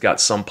hitter, he's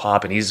got some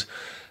pop, and he's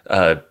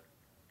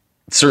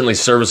certainly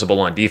serviceable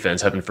on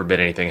defense. Heaven forbid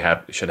anything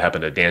should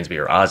happen to Dansby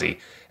or Ozzie.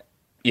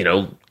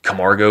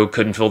 Camargo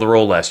couldn't fill the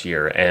role last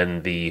year,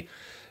 and the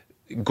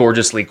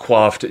gorgeously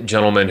coiffed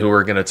gentleman who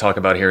we're going to talk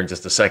about here in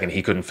just a second,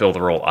 he couldn't fill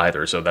the role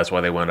either. So that's why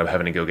they wound up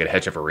having to go get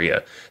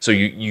Hechavarria. So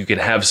you could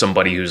have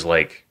somebody who's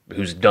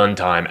done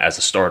time as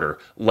a starter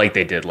like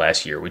they did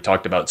last year. We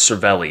talked about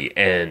Cervelli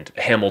and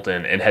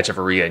Hamilton and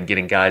Hechavarria and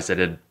getting guys that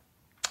had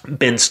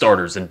been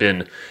starters and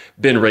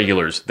been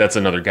regulars. That's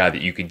another guy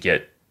that you could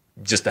get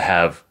just to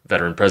have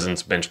veteran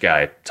presence, bench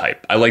guy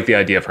type. I like the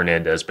idea of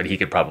Hernandez, but he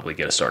could probably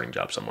get a starting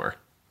job somewhere.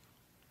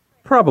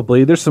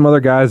 Probably. There's some other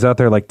guys out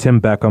there like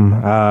Tim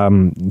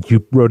Beckham.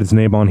 You wrote his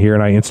name on here,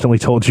 and I instantly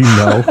told you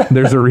no.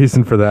 There's a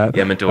reason for that.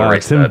 Yeah, I meant to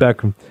erase Tim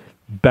that.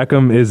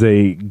 Beckham is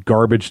a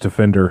garbage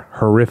defender,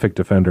 horrific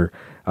defender.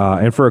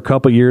 And for a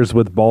couple years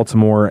with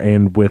Baltimore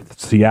and with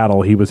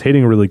Seattle, he was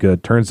hitting really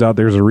good. Turns out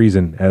there's a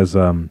reason, as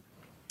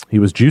he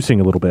was juicing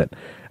a little bit.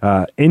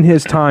 In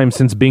his time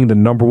since being the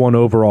number 1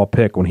 overall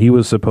pick, when he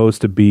was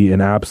supposed to be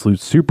an absolute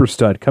super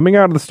stud coming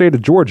out of the state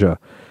of Georgia,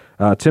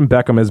 Tim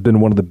Beckham has been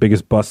one of the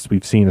biggest busts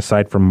we've seen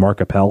aside from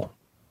Mark Appel.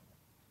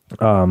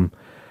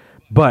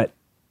 But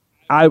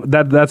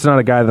that's not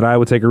a guy that I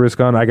would take a risk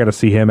on. I got to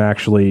see him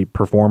actually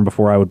perform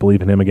before I would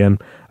believe in him again.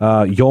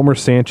 Yolmer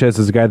Sanchez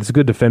is a guy that's a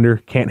good defender,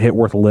 can't hit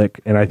worth a lick,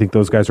 and I think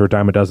those guys are a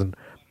dime a dozen.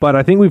 But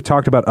I think we've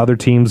talked about other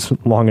teams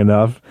long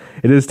enough.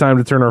 It is time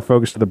to turn our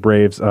focus to the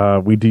Braves.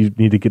 We do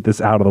need to get this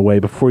out of the way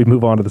before we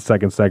move on to the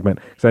second segment,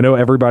 because I know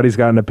everybody's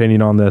got an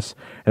opinion on this,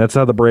 and that's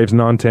how the Braves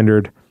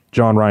non-tendered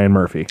John Ryan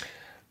Murphy.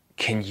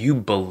 Can you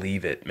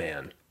believe it,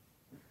 man?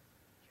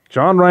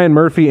 John Ryan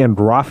Murphy and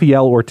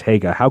Rafael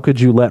Ortega. How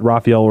could you let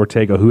Rafael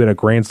Ortega, who had a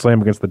grand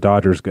slam against the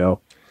Dodgers, go?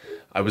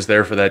 I was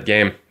there for that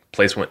game.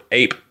 Place went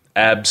ape.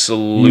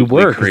 Absolutely you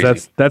were,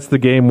 crazy. That's the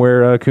game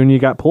where Acuna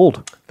got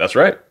pulled. That's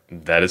right.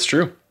 That is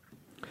true.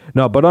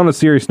 No, but on a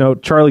serious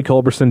note, Charlie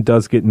Culberson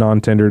does get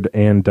non-tendered,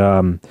 and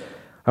I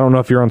don't know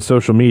if you're on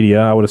social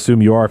media. I would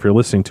assume you are if you're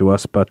listening to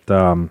us, but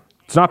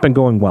it's not been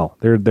going well.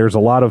 There's a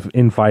lot of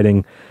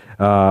infighting.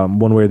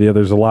 One way or the other.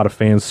 There's a lot of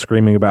fans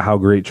screaming about how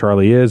great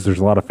Charlie is. There's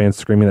a lot of fans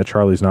screaming that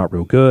Charlie's not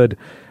real good.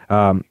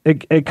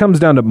 It comes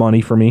down to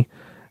money for me.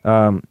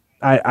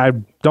 I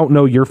don't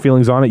know your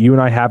feelings on it. You and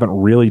I haven't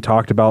really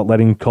talked about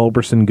letting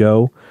Culberson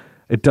go.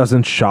 It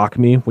doesn't shock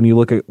me when you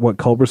look at what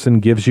Culberson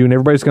gives you, and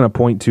everybody's going to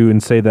point to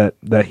and say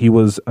that he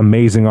was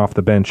amazing off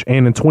the bench.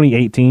 And in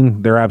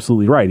 2018, they're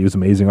absolutely right. He was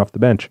amazing off the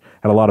bench.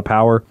 Had a lot of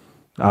power.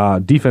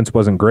 Defense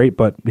wasn't great,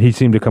 but he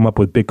seemed to come up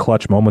with big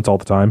clutch moments all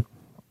the time.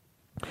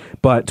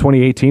 But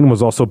 2018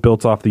 was also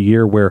built off the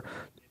year where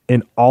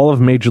in all of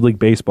Major League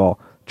Baseball,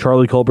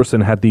 Charlie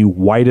Culberson had the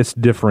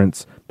widest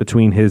difference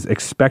between his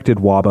expected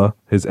WABA,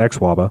 his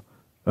ex-WABA,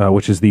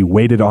 which is the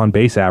weighted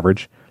on-base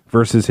average,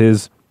 versus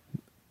his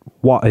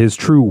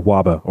true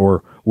WABA,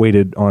 or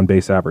weighted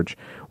on-base average.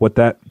 What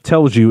that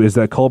tells you is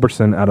that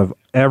Culberson, out of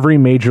every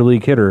Major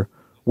League hitter,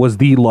 was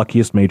the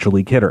luckiest Major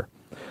League hitter.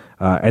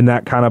 And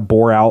that kind of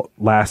bore out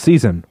last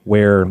season,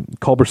 where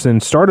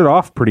Culberson started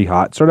off pretty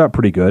hot, started out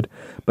pretty good,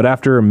 but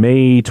after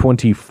May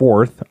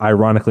 24th,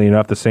 ironically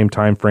enough, the same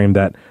time frame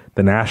that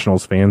the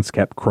Nationals fans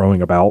kept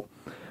crowing about,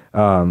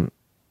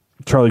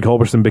 Charlie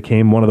Culberson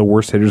became one of the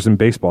worst hitters in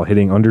baseball,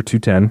 hitting under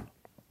 210,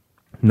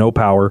 no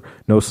power,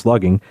 no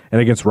slugging,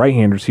 and against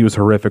right-handers, he was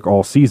horrific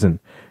all season.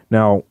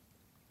 Now,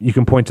 you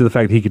can point to the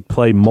fact that he could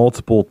play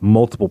multiple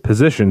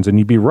positions, and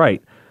you'd be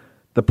right.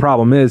 The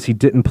problem is he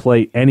didn't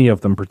play any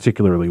of them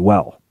particularly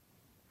well.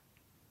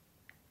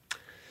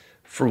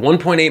 For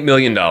 $1.8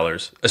 million,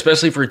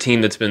 especially for a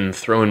team that's been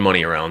throwing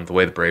money around the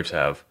way the Braves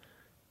have,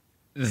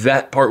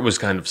 that part was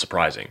kind of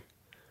surprising.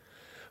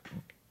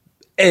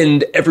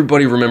 And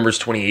everybody remembers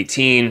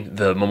 2018,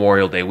 the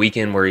Memorial Day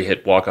weekend where he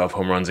hit walk-off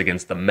home runs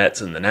against the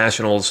Mets and the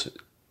Nationals.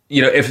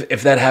 You know,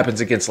 if that happens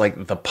against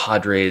like the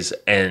Padres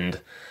and,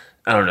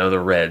 I don't know, the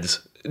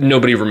Reds,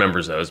 nobody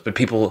remembers those, but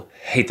people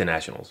hate the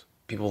Nationals.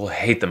 People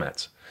hate the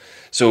Mets.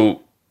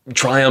 So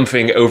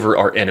triumphing over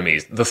our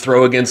enemies, the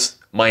throw against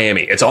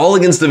Miami, it's all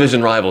against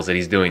division rivals that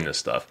he's doing this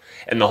stuff.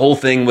 And the whole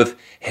thing with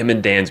him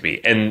and Dansby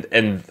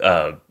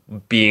and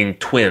being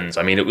twins,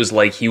 I mean, it was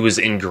like he was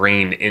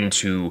ingrained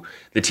into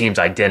the team's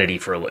identity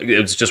it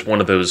was just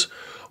one of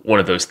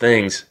those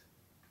things.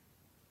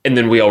 And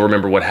then we all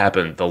remember what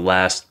happened, the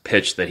last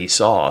pitch that he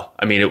saw.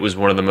 I mean, it was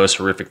one of the most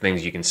horrific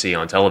things you can see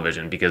on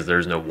television because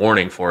there's no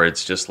warning for it.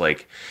 It's just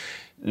like,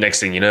 next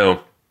thing you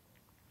know,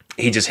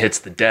 he just hits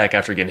the deck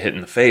after getting hit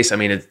in the face. I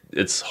mean,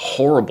 it's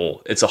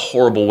horrible. It's a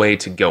horrible way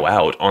to go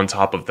out, on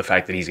top of the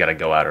fact that he's got to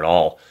go out at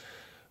all.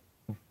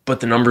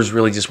 But the numbers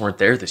really just weren't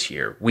there this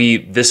year.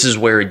 This is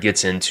where it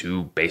gets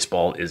into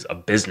baseball is a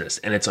business,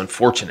 and it's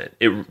unfortunate.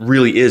 It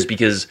really is,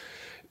 because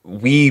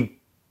we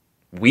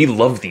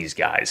love these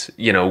guys.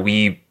 You know,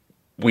 we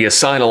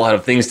assign a lot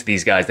of things to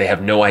these guys. They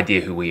have no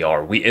idea who we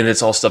are. And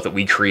it's all stuff that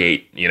we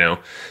create, you know.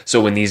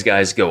 So when these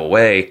guys go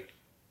away,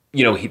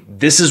 you know,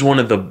 this is one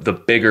of the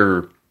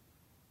bigger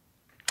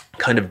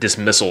kind of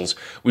dismissals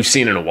we've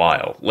seen in a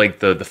while. Like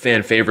the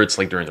fan favorites,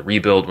 like during the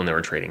rebuild when they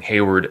were trading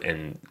Hayward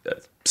and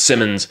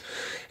Simmons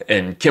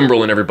and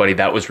Kimbrel and everybody,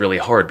 that was really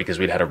hard because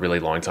we'd had a really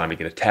long time to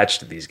get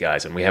attached to these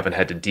guys, and we haven't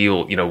had to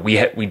deal, you know,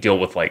 we deal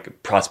with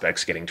like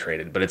prospects getting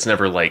traded, but it's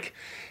never like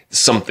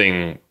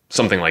something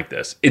like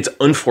this. It's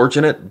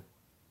unfortunate,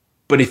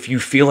 but if you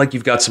feel like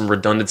you've got some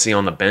redundancy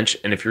on the bench,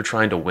 and if you're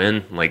trying to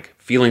win, like,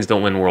 feelings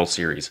don't win World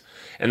Series.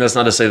 And that's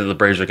not to say that the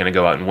Braves are going to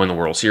go out and win the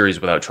World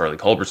Series without Charlie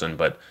Culberson,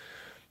 but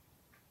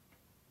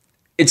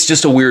it's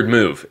just a weird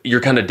move. You're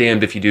kind of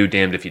damned if you do,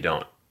 damned if you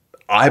don't.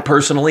 I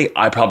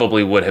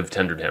probably would have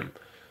tendered him,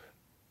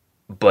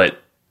 but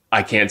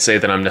I can't say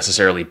that I'm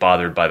necessarily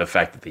bothered by the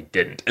fact that they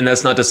didn't. And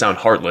that's not to sound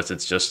heartless.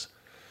 It's just,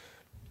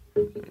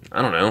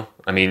 I don't know.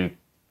 I mean,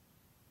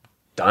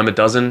 dime a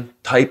dozen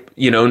type,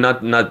 you know,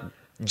 not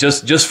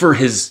just for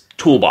his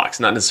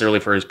toolbox, not necessarily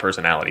for his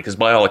personality, because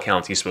by all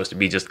accounts, he's supposed to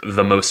be just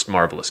the most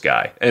marvelous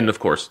guy. And of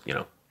course, you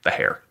know, the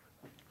hair.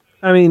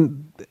 I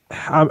mean,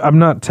 I'm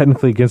not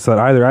technically against that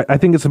either. I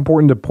think it's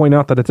important to point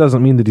out that it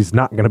doesn't mean that he's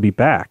not going to be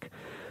back.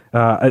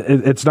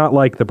 It's not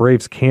like the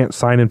Braves can't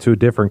sign him to a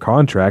different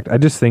contract. I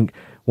just think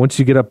once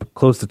you get up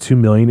close to $2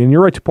 million, and you're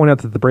right to point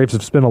out that the Braves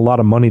have spent a lot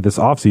of money this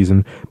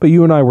offseason, but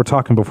you and I were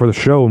talking before the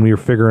show when we were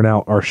figuring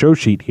out our show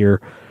sheet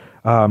here.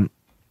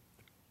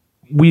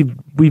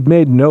 We've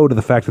made note of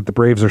the fact that the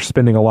Braves are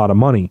spending a lot of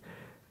money.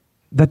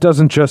 That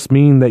doesn't just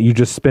mean that you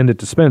just spend it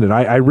to spend it.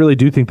 I really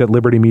do think that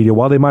Liberty Media,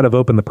 while they might have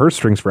opened the purse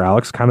strings for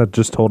Alex, kind of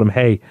just told him,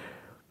 hey,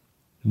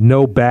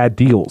 no bad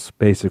deals,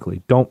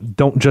 basically.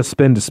 Don't just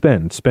spend to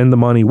spend. Spend the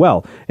money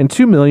well. And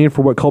 $2 million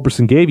for what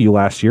Culberson gave you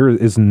last year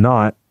is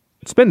not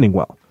spending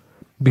well,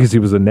 because he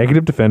was a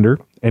negative defender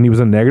and he was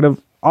a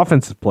negative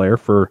offensive player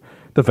for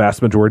the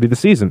vast majority of the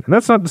season. And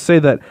that's not to say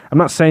that, I'm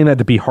not saying that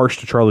to be harsh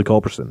to Charlie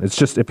Culberson. It's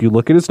just, if you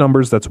look at his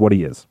numbers, that's what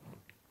he is.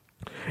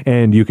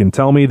 And you can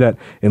tell me that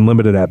in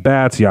limited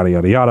at-bats, yada,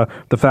 yada, yada,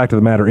 the fact of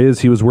the matter is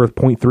he was worth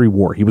 0.3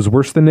 WAR. He was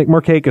worse than Nick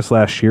Markakis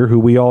last year, who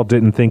we all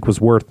didn't think was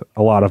worth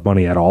a lot of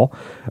money at all.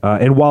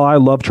 And while I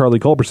love Charlie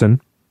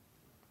Culberson,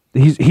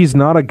 he's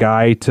not a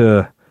guy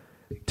to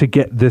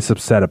get this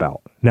upset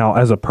about. Now,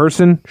 as a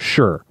person,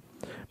 sure.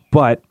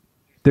 But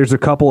there's a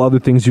couple other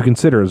things you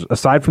consider,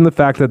 aside from the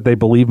fact that they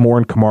believe more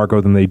in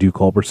Camargo than they do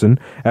Culberson,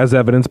 as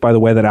evidenced by the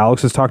way that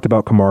Alex has talked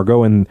about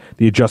Camargo and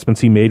the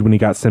adjustments he made when he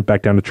got sent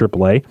back down to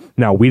AAA.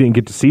 Now, we didn't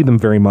get to see them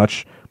very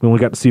much. We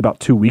only got to see about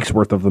 2 weeks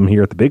worth of them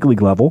here at the big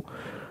league level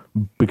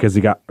because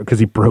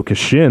he broke his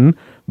shin.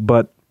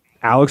 But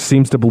Alex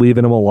seems to believe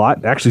in him a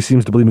lot. Actually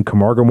seems to believe in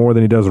Camargo more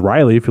than he does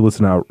Riley, if you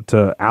listen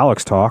to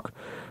Alex talk.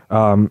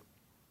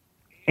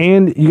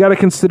 And you got to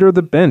consider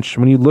the bench.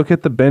 When you look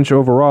at the bench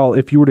overall,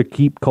 if you were to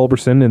keep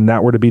Culberson and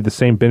that were to be the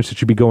same bench that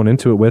you'd be going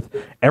into it with,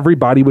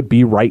 everybody would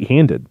be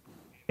right-handed.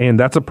 And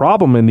that's a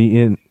problem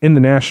in the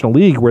National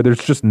League, where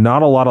there's just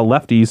not a lot of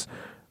lefties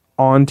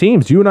on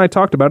teams. You and I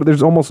talked about it.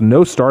 There's almost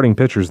no starting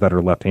pitchers that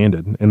are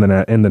left-handed in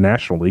the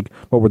National League.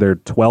 What were there,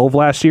 12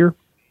 last year?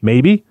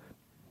 Maybe?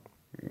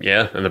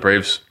 Yeah, and the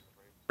Braves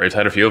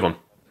had a few of them.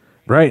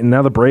 Right, and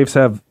now the Braves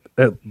have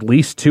at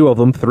least 2 of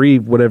them, 3,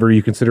 whatever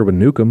you consider with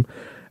Newcomb.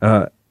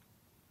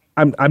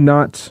 I'm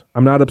not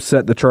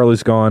upset that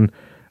Charlie's gone.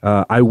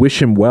 I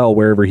wish him well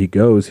wherever he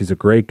goes. He's a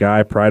great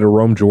guy. Pride of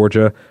Rome,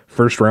 Georgia,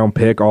 first round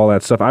pick, all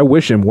that stuff. I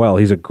wish him well.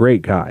 He's a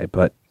great guy.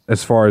 But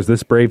as far as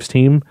this Braves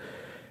team,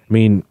 I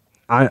mean,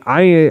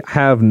 I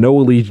have no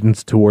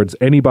allegiance towards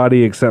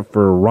anybody except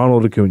for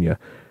Ronald Acuna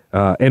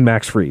and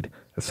Max Fried.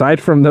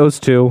 Aside from those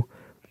two,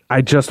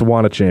 I just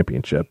want a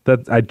championship.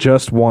 I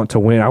just want to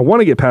win. I want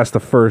to get past the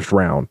first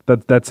round.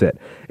 That's it.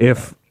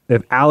 If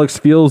If Alex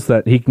feels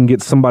that he can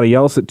get somebody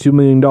else at $2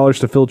 million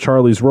to fill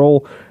Charlie's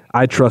role,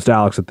 I trust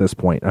Alex at this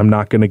point. I'm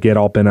not going to get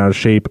all bent out of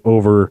shape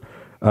over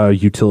a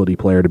utility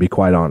player, to be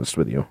quite honest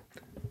with you.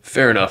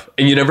 Fair enough.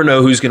 And you never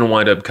know who's going to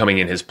wind up coming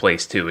in his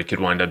place, too. It could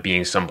wind up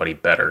being somebody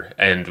better.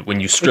 And when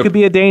you strip... It could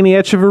be a Danny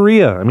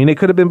Echeverria. I mean, it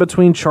could have been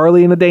between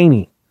Charlie and a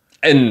Danny.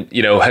 And,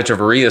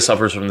 Echeverria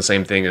suffers from the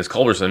same thing as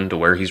Culberson, to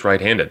where he's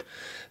right-handed.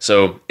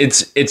 So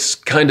it's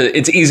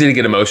easy to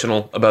get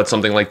emotional about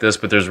something like this,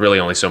 but there's really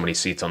only so many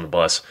seats on the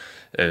bus.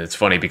 And it's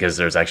funny because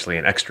there's actually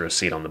an extra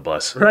seat on the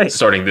bus. Right.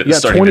 Starting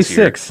 26. This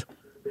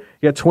year.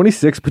 You got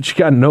 26, but you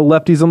got no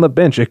lefties on the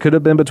bench. It could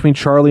have been between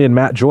Charlie and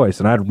Matt Joyce,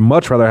 and I'd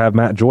much rather have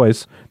Matt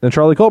Joyce than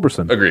Charlie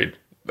Culberson.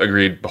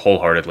 Agreed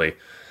wholeheartedly.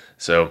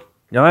 So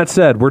now that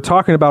said, we're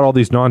talking about all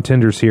these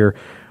non-tenders here.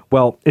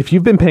 Well, if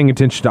you've been paying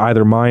attention to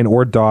either mine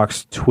or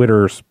Doc's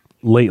Twitters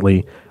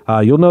lately,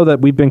 you'll know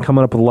that we've been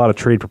coming up with a lot of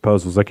trade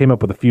proposals. I came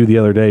up with a few the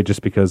other day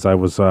just because I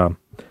was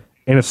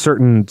in a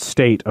certain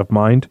state of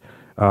mind.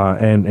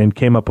 And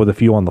came up with a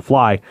few on the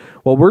fly.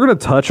 Well, we're going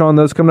to touch on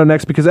those coming up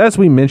next because, as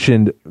we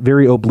mentioned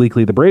very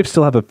obliquely, the Braves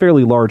still have a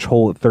fairly large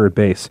hole at third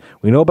base.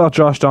 We know about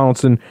Josh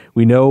Donaldson.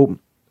 We know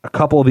a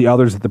couple of the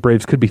others that the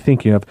Braves could be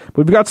thinking of. But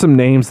we've got some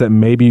names that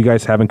maybe you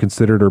guys haven't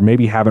considered or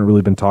maybe haven't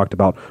really been talked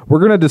about. We're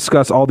going to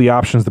discuss all the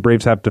options the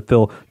Braves have to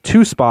fill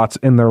 2 spots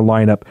in their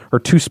lineup, or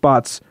 2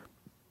 spots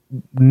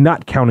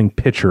not counting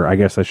pitcher, I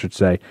guess I should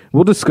say.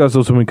 We'll discuss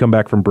those when we come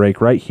back from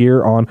break right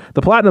here on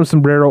the Platinum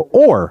Sombrero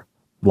or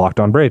Locked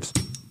on Braves.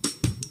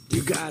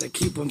 You gotta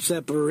keep them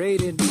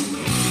separated.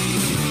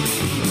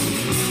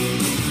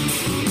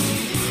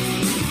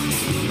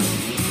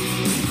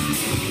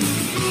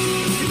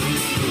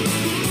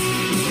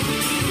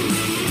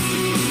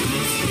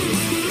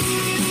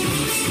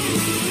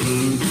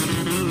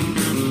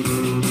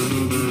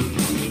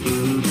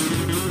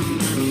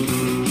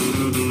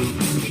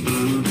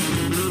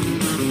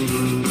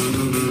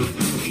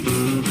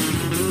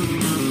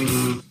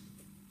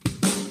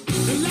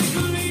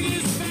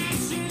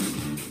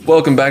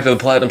 Welcome back to the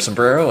Platinum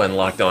Sombrero and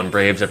Locked on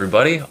Braves,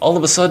 everybody. All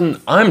of a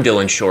sudden, I'm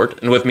Dylan Short,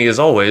 and with me, as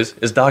always,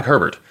 is Doc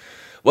Herbert.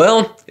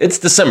 Well, it's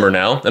December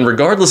now, and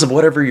regardless of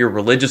whatever your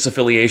religious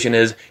affiliation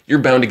is, you're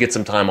bound to get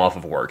some time off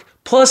of work.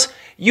 Plus,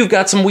 you've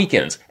got some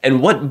weekends,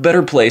 and what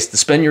better place to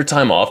spend your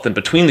time off than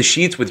between the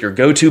sheets with your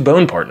go-to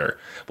bone partner?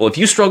 Well, if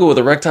you struggle with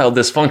erectile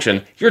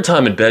dysfunction, your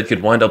time in bed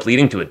could wind up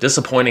leading to a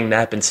disappointing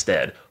nap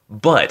instead.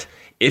 But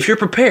if you're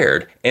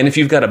prepared, and if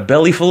you've got a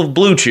belly full of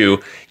Blue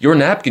Chew, your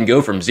nap can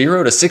go from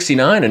 0 to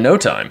 69 in no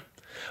time.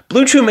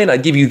 Blue Chew may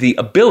not give you the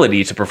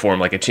ability to perform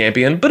like a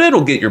champion, but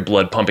it'll get your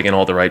blood pumping in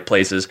all the right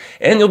places,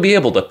 and you'll be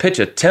able to pitch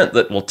a tent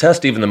that will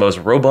test even the most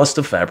robust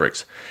of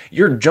fabrics.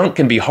 Your junk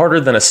can be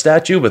harder than a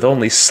statue with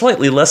only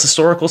slightly less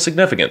historical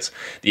significance.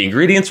 The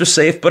ingredients are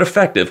safe but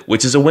effective,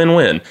 which is a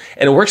win-win,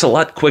 and it works a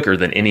lot quicker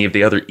than any of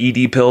the other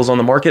ED pills on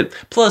the market.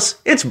 Plus,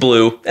 it's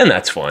blue, and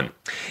that's fun.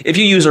 If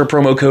you use our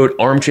promo code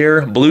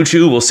ARMCHAIR, Blue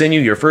Chew will send you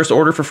your first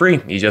order for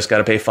free. You just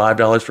gotta pay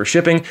 $5 for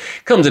shipping.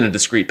 Comes in a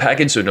discreet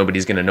package, so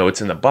nobody's gonna know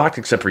it's in the box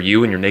except for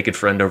you and your naked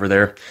friend over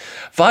there.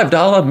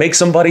 $5, make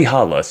somebody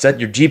holla. Set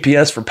your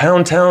GPS for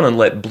Pound Town and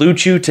let Blue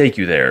Chew take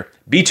you there.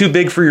 Be too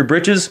big for your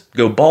britches?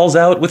 Go balls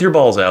out with your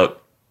balls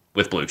out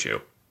with Blue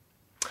Chew.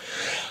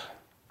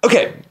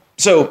 Okay,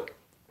 so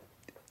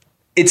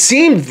it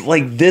seemed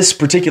like this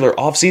particular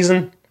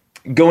offseason,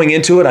 going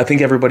into it, I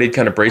think everybody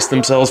kind of braced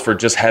themselves for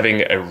just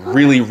having a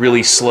really,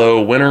 really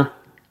slow winter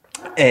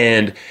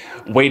and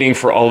waiting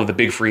for all of the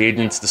big free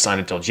agents to sign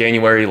until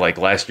January. Like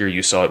last year,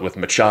 you saw it with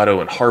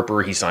Machado and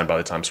Harper. He signed by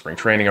the time spring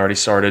training already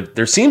started.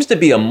 There seems to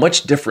be a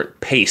much different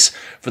pace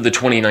for the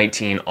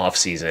 2019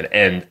 offseason.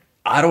 And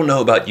I don't know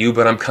about you,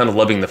 but I'm kind of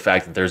loving the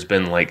fact that there's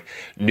been like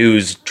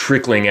news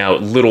trickling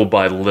out little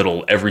by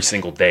little every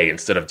single day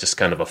instead of just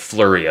kind of a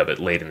flurry of it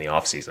late in the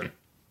offseason.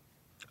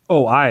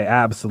 Oh, I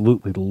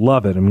absolutely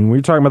love it. I mean, when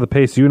you're talking about the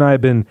pace, you and I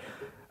have been,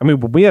 when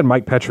we had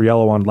Mike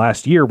Petriello on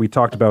last year, we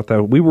talked about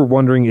that. We were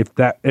wondering if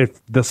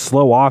the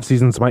slow off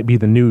seasons might be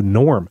the new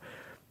norm.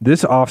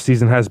 This off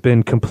season has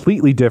been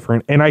completely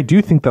different, and I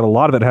do think that a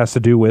lot of it has to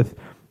do with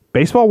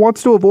baseball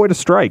wants to avoid a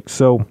strike.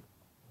 So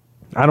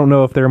I don't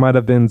know if there might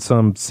have been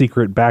some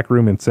secret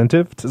backroom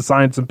incentive to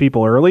sign some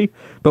people early,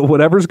 but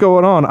whatever's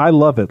going on, I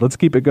love it. Let's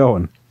keep it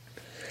going.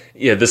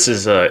 Yeah, this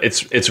is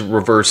it's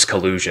reverse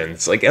collusion.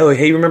 It's like, oh,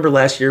 hey, remember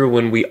last year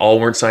when we all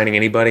weren't signing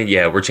anybody?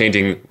 Yeah, we're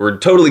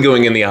totally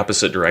going in the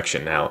opposite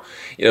direction now.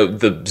 You know,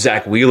 the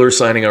Zach Wheeler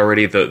signing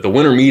already, the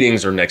winter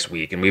meetings are next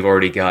week, and we've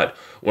already got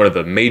one of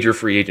the major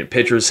free agent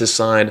pitchers has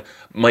signed.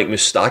 Mike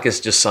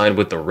Moustakas just signed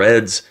with the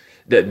Reds.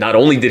 Not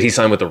only did he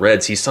sign with the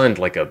Reds, he signed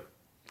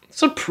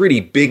it's a pretty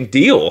big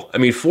deal. I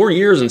mean, 4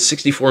 years and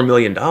 $64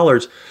 million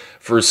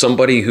for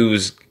somebody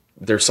who's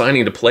they're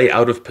signing to play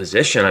out of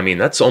position. I mean,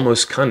 that's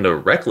almost kind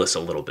of reckless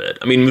a little bit.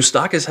 I mean,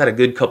 Moustakas had a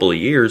good couple of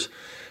years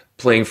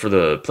playing for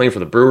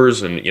the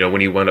Brewers, and when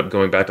he wound up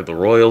going back to the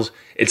Royals,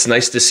 it's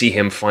nice to see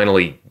him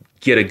finally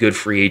get a good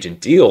free agent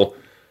deal.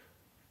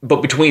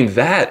 But between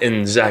that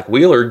and Zach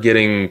Wheeler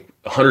getting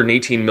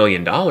 $118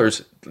 million,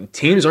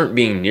 teams aren't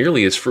being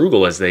nearly as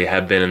frugal as they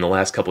have been in the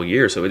last couple of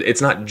years. So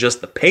it's not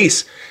just the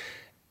pace.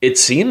 It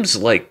seems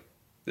like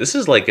this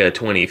is like a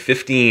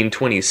 2015,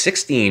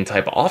 2016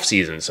 type of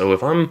offseason. So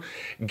if I'm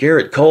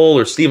Garrett Cole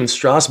or Steven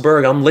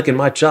Strasburg, I'm licking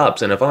my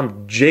chops. And if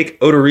I'm Jake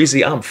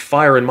Odorizzi, I'm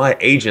firing my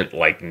agent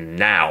like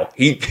now.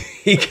 He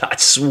got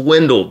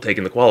swindled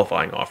taking the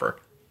qualifying offer.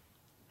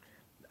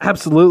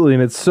 Absolutely,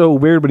 and it's so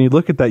weird when you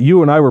look at that.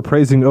 You and I were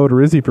praising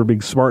Odorizzi for being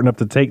smart enough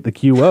to take the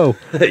QO.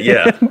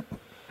 Yeah.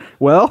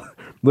 Well,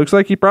 looks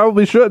like he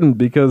probably shouldn't,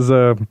 because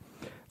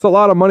it's a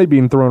lot of money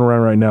being thrown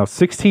around right now.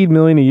 $16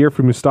 million a year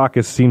for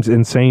Moustakas seems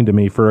insane to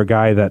me for a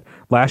guy that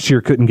last year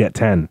couldn't get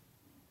 10.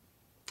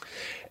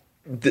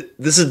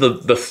 This is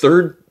the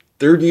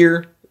third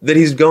year that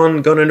he's gone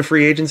into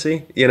free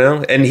agency, you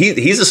know, and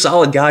he's a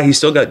solid guy. He's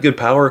still got good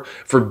power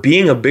for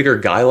being a bigger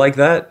guy like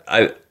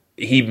that.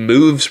 He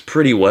moves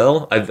pretty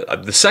well.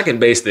 The second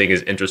base thing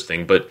is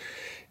interesting, but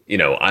you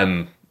know,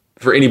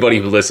 for anybody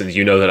who listens,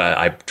 you know that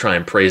I try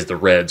and praise the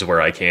Reds where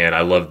I can.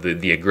 I love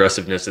the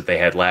aggressiveness that they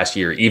had last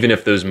year, even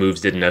if those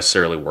moves didn't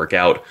necessarily work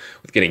out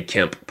with getting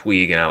Kemp,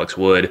 Puig, and Alex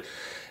Wood.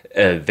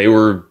 They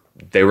were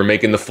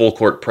making the full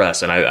court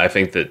press, and I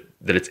think that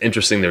it's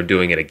interesting they're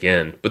doing it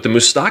again. But the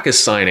Moustakas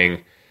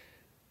signing,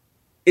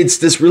 it's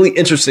this really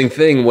interesting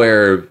thing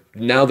where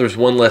now there's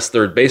one less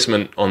third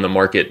baseman on the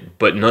market,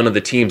 but none of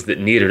the teams that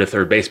needed a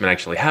third baseman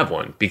actually have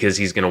one, because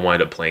he's going to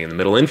wind up playing in the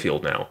middle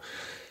infield now.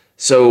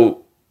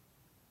 So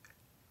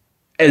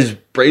as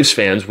Braves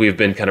fans, we've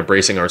been kind of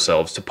bracing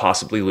ourselves to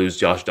possibly lose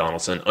Josh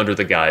Donaldson under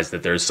the guise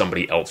that there's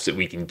somebody else that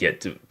we can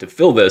get to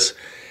fill this.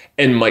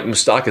 And Mike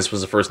Moustakas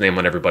was the first name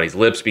on everybody's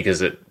lips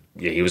because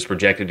he was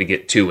projected to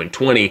get 2 and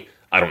 20.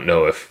 I don't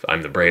know if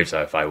I'm the Braves,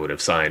 if I would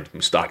have signed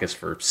Moustakas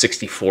for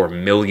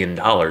 $64 million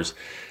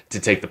to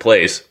take the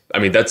place. I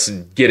mean, that's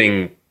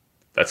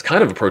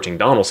kind of approaching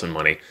Donaldson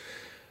money.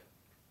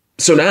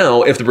 So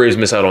now, if the Braves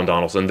miss out on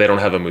Donaldson, they don't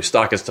have a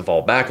Moustakas to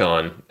fall back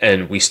on,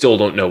 and we still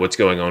don't know what's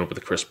going on with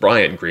the Chris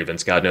Bryant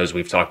grievance. God knows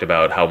we've talked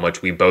about how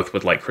much we both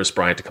would like Chris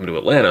Bryant to come to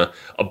Atlanta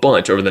a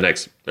bunch over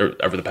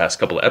the past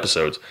couple of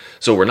episodes.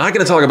 So we're not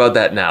going to talk about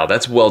that now.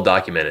 That's well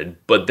documented.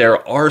 But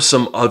there are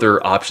some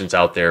other options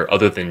out there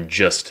other than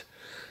just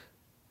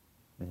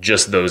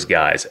those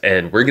guys,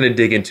 and we're going to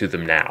dig into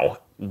them now.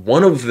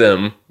 One of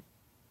them,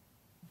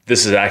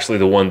 this is actually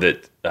the one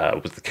that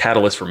was the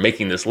catalyst for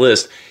making this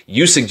list,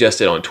 you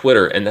suggested on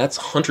Twitter, and that's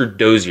Hunter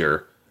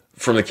Dozier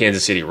from the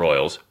Kansas City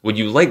Royals. Would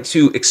you like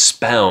to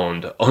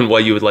expound on why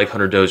you would like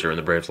Hunter Dozier in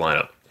the Braves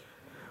lineup?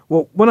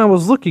 Well, when I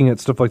was looking at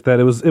stuff like that,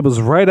 it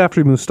was right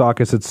after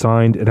Moustakas had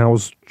signed, and I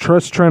was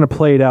just trying to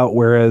play it out,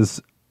 whereas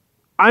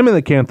I'm in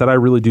the camp that I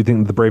really do think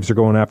that the Braves are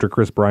going after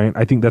Chris Bryant.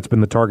 I think that's been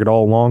the target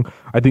all along.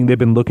 I think they've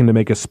been looking to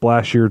make a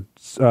splashier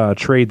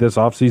trade this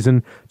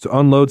offseason to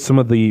unload some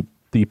of the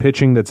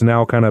pitching that's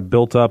now kind of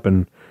built up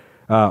and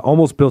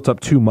almost built up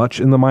too much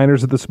in the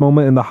minors at this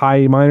moment. In the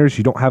high minors,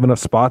 you don't have enough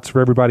spots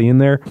for everybody in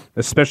there,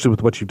 especially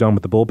with what you've done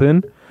with the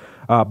bullpen.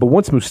 But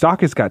once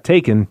Moustakas got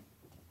taken,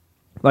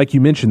 like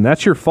you mentioned,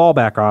 that's your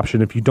fallback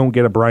option. If you don't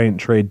get a Bryant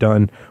trade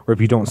done or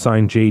if you don't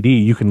sign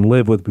JD, you can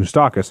live with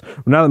Moustakas.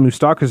 Now that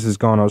Moustakas is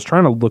gone, I was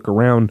trying to look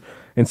around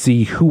and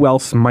see who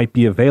else might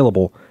be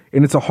available.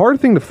 And it's a hard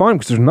thing to find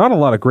because there's not a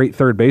lot of great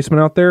third basemen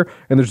out there,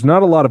 and there's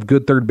not a lot of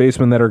good third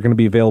basemen that are going to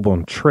be available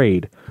in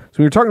trade. So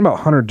when you're talking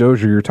about Hunter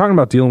Dozier, you're talking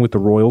about dealing with the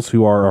Royals,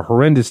 who are a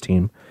horrendous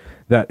team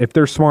that, if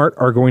they're smart,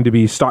 are going to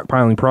be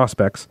stockpiling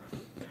prospects.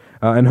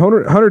 And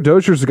Hunter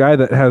Dozier is a guy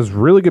that has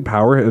really good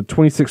power, had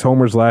 26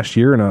 homers last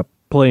year and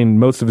playing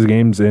most of his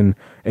games in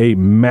a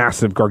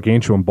massive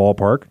gargantuan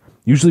ballpark.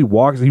 Usually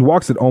he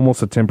walks at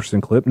almost a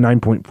 10% clip,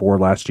 9.4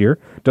 last year.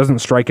 Doesn't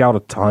strike out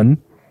a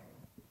ton.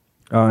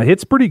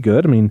 Hits pretty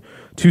good. I mean,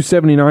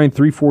 279,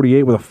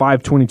 348 with a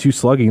 522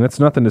 slugging. That's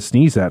nothing to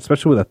sneeze at,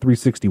 especially with a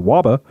 360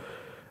 WABA.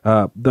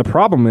 The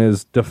problem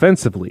is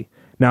defensively.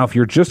 Now, if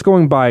you're just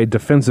going by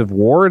defensive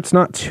WAR, it's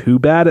not too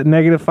bad at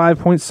negative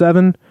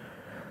 5.7.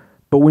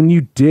 But when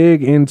you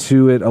dig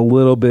into it a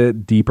little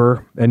bit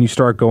deeper and you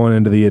start going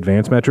into the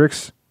advanced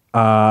metrics,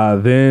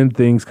 then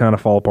things kind of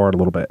fall apart a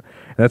little bit.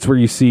 That's where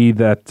you see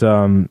that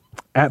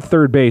at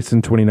third base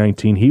in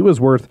 2019, he was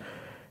worth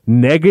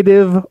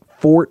negative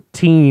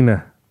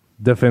 14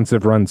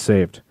 defensive runs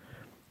saved.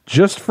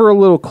 Just for a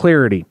little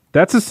clarity,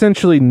 that's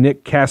essentially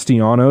Nick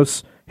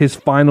Castellanos, his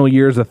final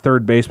year as a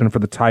third baseman for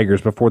the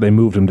Tigers before they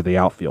moved him to the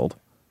outfield.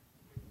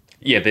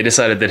 Yeah, they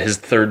decided that his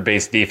third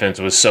base defense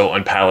was so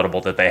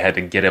unpalatable that they had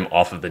to get him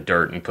off of the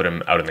dirt and put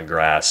him out in the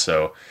grass.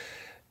 So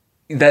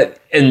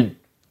and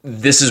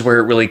this is where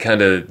it really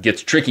kind of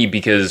gets tricky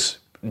because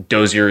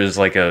Dozier is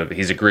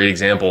he's a great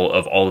example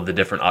of all of the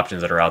different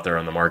options that are out there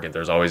on the market.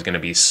 There's always going to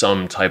be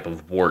some type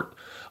of wart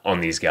on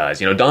these guys.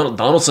 You know,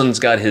 Donaldson's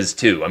got his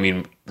too. I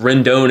mean,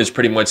 Rendon is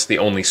pretty much the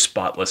only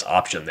spotless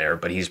option there,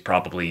 but he's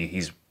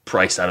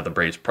priced out of the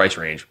Braves price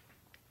range.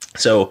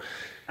 So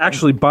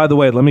actually, by the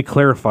way, let me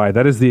clarify.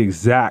 That is the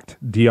exact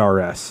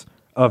DRS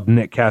of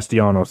Nick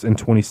Castellanos in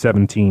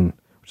 2017,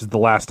 which is the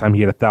last time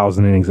he had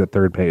 1,000 innings at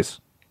third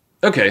base.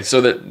 Okay, so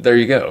there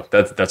you go.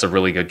 That's a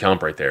really good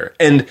comp right there.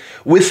 And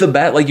with the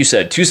bat, like you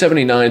said,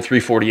 279,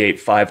 348,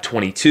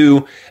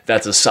 522.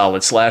 That's a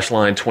solid slash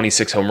line,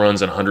 26 home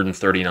runs in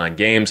 139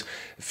 games,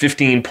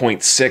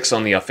 15.6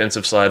 on the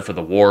offensive side for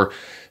the WAR.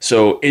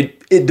 So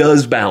it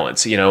does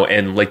balance,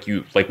 and like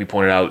we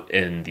pointed out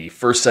in the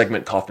first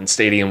segment, Kauffman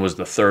Stadium was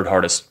the third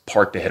hardest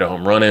park to hit a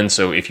home run in.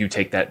 So if you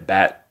take that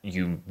bat,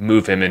 you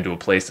move him into a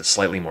place that's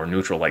slightly more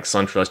neutral like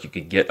SunTrust, you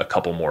could get a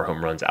couple more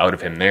home runs out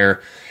of him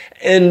there.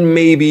 And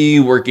maybe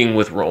working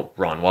with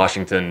Ron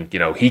Washington,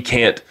 he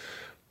can't,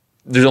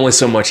 there's only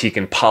so much he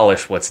can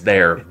polish what's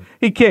there.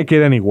 He can't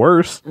get any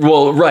worse.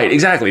 Well, right,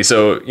 exactly.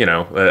 So,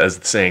 as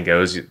the saying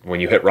goes,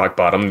 when you hit rock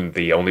bottom,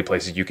 the only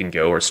places you can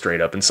go are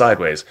straight up and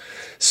sideways.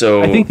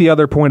 So I think the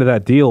other point of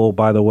that deal,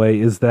 by the way,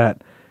 is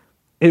that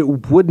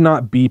it would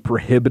not be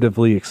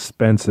prohibitively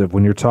expensive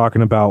when you're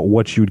talking about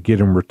what you'd get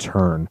in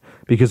return.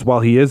 Because while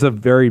he is a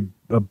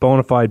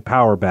bona fide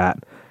power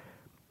bat,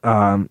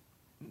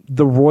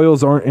 the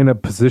Royals aren't in a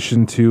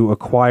position to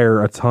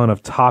acquire a ton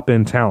of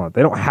top-end talent.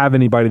 They don't have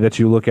anybody that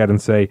you look at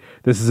and say,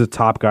 this is a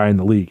top guy in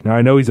the league. Now,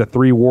 I know he's a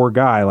 3-WAR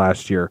guy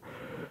last year,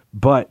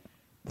 but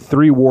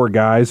 3-WAR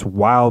guys,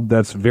 while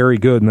that's very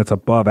good and that's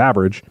above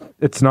average,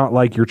 it's not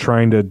like you're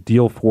trying to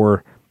deal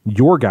for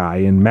your guy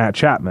in Matt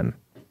Chapman.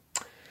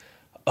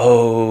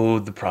 Oh,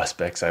 the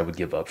prospects I would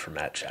give up for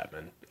Matt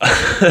Chapman.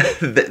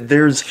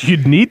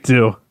 You'd need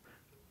to.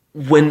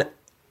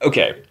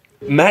 Okay.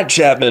 Matt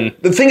Chapman,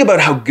 the thing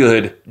about how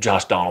good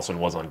Josh Donaldson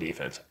was on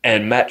defense,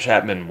 and Matt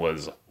Chapman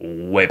was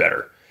way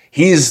better.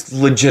 He's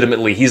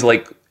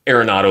like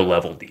Arenado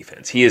level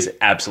defense. He is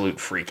absolute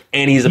freak,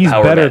 and he's a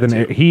power bat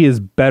too. He is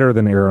better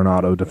than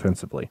Arenado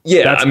defensively.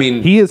 Yeah,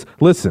 he is.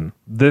 Listen,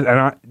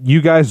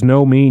 you guys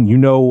know me, and you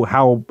know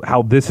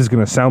how this is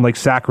going to sound like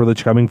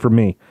sacrilege coming from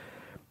me.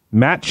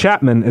 Matt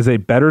Chapman is a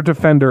better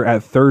defender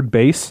at third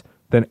base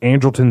than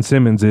Andrelton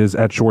Simmons is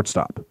at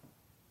shortstop.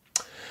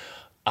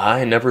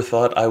 I never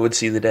thought I would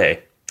see the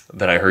day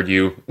that I heard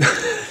you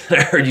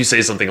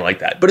say something like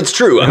that. But it's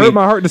true. It hurt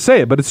my heart to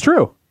say it, but it's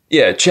true.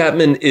 Yeah,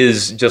 Chapman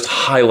is just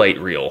highlight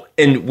reel.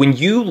 And when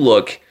you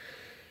look,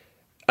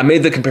 I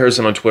made the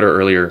comparison on Twitter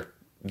earlier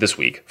this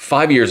week.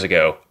 5 years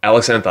ago,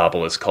 Alex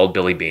Anthopoulos called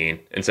Billy Beane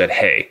and said,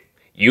 hey,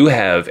 you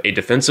have a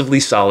defensively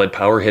solid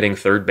power-hitting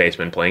third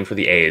baseman playing for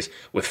the A's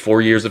with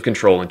 4 years of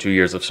control and 2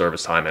 years of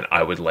service time, and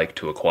I would like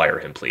to acquire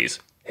him,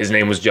 please. His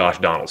name was Josh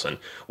Donaldson.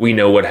 We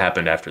know what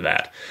happened after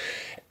that.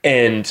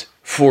 And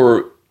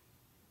for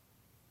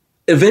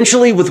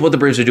eventually, with what the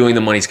Braves are doing,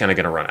 the money's kind of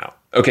going to run out.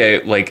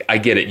 Okay, I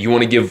get it. You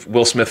want to give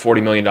Will Smith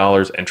 $40 million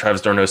and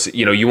Travis d'Arnaud,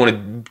 you want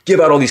to give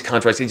out all these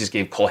contracts. They just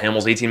gave Cole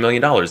Hamels $18 million.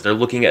 They're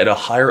looking at a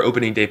higher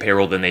opening day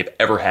payroll than they've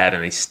ever had,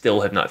 and they still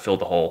have not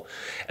filled the hole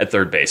at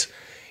third base.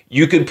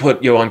 You could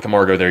put Yohan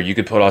Camargo there. You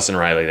could put Austin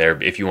Riley there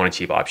if you want a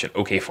cheap option.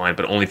 Okay, fine,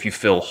 but only if you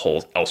fill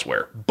holes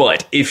elsewhere.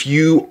 But if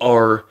you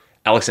are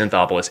Alex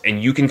Anthopoulos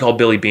and you can call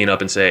Billy Beane up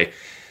and say,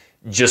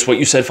 just what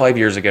you said 5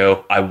 years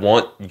ago, I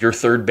want your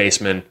third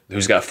baseman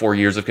who's got 4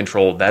 years of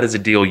control. That is a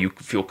deal you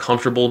feel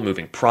comfortable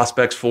moving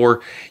prospects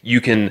for.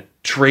 You can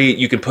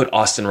put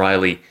Austin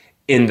Riley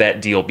in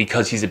that deal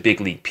because he's a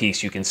big league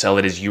piece. You can sell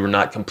it as you are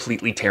not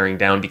completely tearing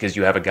down because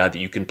you have a guy that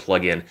you can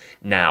plug in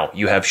now.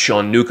 You have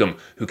Sean Newcomb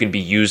who can be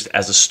used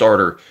as a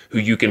starter who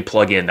you can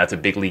plug in. That's a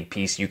big league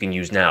piece you can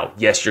use now.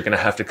 Yes, you're going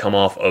to have to come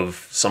off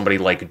of somebody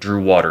like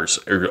Drew Waters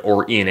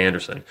or Ian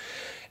Anderson.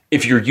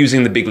 If you're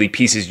using the big league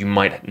pieces, you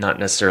might not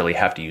necessarily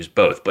have to use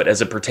both. But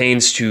as it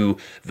pertains to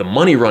the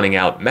money running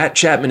out, Matt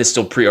Chapman is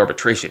still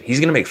pre-arbitration. He's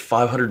going to make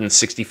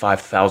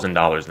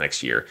 $565,000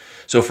 next year.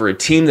 So for a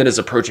team that is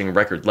approaching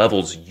record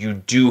levels, you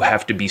do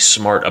have to be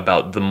smart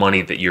about the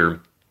money that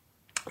you're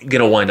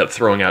going to wind up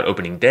throwing out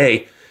opening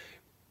day.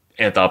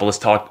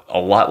 Anthopoulos talked a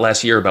lot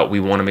last year about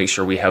we want to make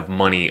sure we have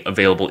money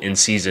available in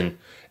season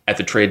at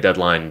the trade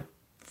deadline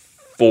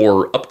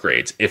for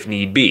upgrades if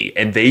need be.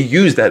 And they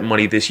use that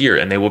money this year,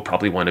 and they will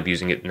probably wind up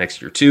using it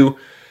next year too.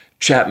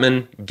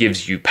 Chapman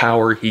gives you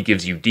power. He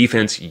gives you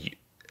defense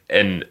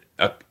and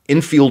an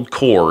infield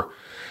core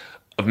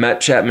of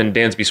Matt Chapman,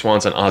 Dansby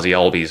Swanson, Ozzie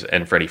Albies,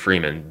 and Freddie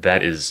Freeman.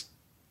 That is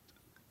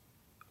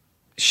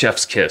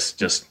chef's kiss.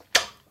 Just,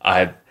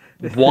 I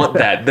want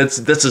that. That's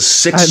a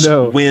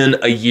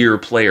 6-win-a-year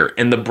player,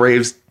 and the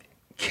Braves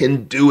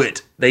can do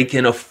it. They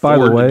can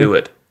afford to do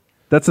it.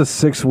 That's a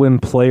 6-win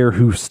player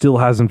who still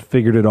hasn't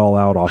figured it all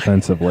out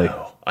offensively.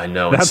 I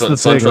know. That's the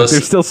thing.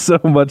 There's still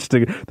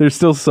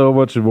so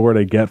much more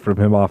to get from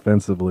him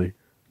offensively.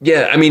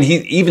 Yeah, I mean,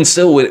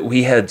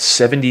 he had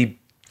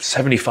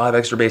 75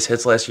 extra base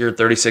hits last year,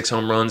 36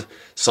 home runs.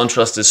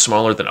 SunTrust is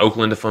smaller than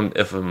Oakland.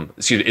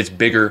 It's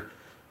bigger.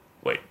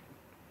 Wait.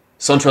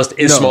 SunTrust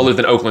is smaller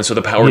than Oakland, so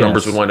the power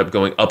numbers would wind up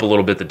going up a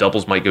little bit. The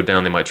doubles might go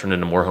down. They might turn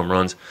into more home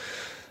runs.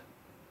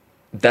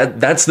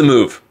 That's the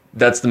move.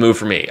 That's the move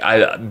for me.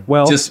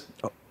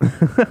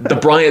 The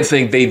Bryant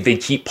thing, they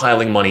keep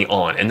piling money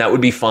on, and that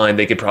would be fine.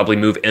 They could probably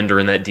move Ender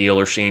in that deal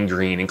or Shane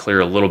Green and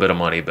clear a little bit of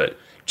money, but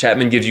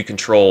Chapman gives you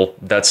control.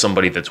 That's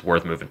somebody that's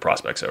worth moving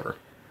prospects over.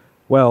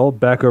 Well,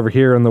 back over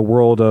here in the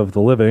world of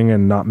the living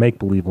and not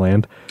make-believe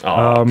land.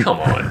 Oh, come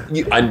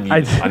on.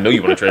 I know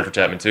you want to trade for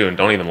Chapman, too, and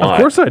don't even lie. Of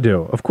course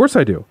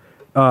I do.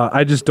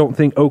 I just don't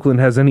think Oakland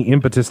has any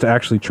impetus to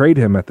actually trade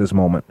him at this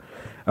moment.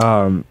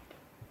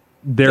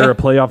 They're a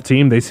playoff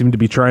team. They seem to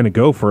be trying to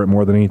go for it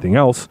more than anything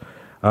else.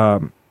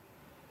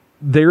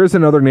 There is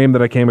another name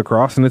that I came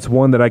across, and it's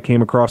one that I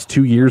came across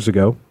 2 years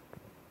ago,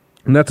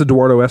 and that's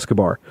Eduardo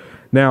Escobar.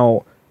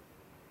 Now,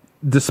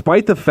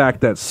 despite the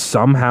fact that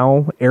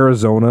somehow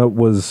Arizona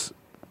was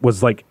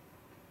like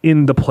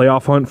in the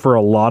playoff hunt for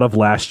a lot of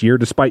last year,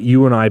 despite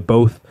you and I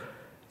both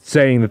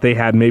saying that they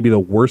had maybe the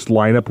worst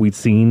lineup we'd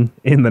seen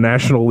in the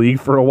National League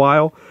for a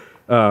while,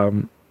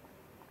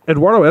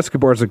 Eduardo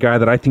Escobar is a guy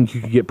that I think you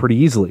could get pretty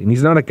easily, and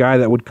he's not a guy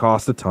that would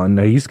cost a ton.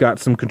 Now, he's got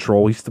some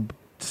control. He's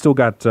still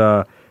got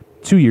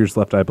 2 years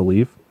left, I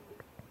believe,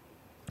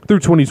 through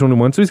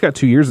 2021. So he's got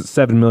 2 years at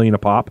 $7 million a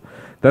pop.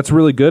 That's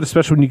really good,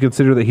 especially when you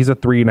consider that he's a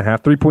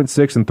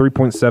 3.6 and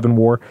 3.7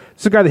 WAR.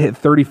 It's a guy that hit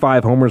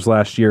 35 homers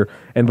last year.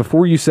 And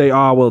before you say,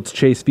 well, it's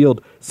Chase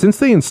Field, since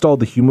they installed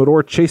the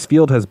humidor, Chase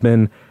Field has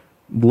been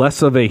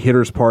less of a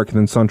hitter's park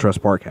than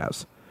SunTrust Park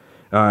has.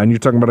 And you're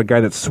talking about a guy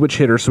that's switch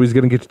hitter, so he's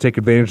going to get to take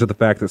advantage of the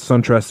fact that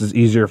SunTrust is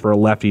easier for a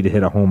lefty to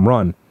hit a home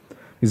run.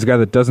 He's a guy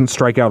that doesn't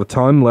strike out a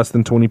ton, less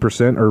than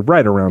 20%, or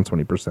right around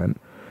 20%.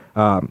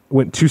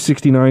 Went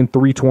 269,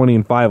 320,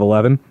 and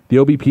 511. The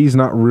OBP is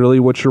not really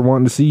what you're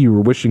wanting to see. You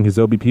were wishing his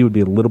OBP would be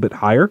a little bit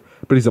higher,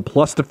 but he's a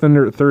plus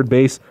defender at third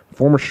base,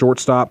 former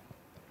shortstop.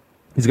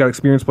 He's got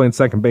experience playing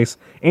second base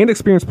and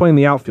experience playing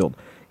the outfield.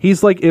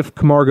 He's like if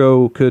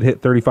Camargo could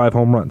hit 35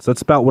 home runs.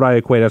 That's about what I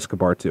equate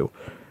Escobar to.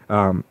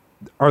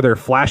 Are there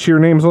flashier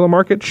names on the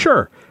market?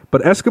 Sure.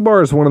 But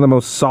Escobar is one of the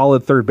most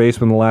solid third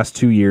basemen in the last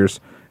 2 years.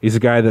 He's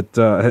a guy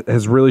that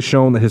has really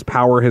shown that his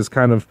power has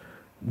kind of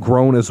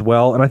grown as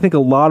well. And I think a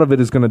lot of it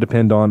is going to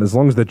depend on, as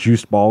long as the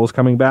juiced ball is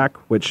coming back,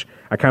 which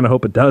I kind of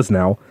hope it does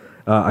now,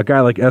 a guy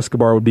like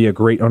Escobar would be a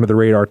great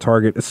under-the-radar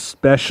target,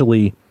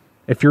 especially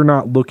if you're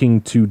not looking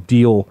to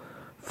deal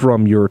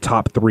from your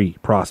top three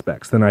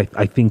prospects. Then I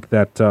think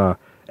that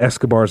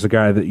Escobar is a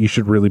guy that you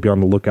should really be on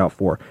the lookout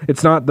for.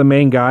 It's not the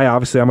main guy.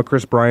 Obviously, I'm a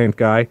Chris Bryant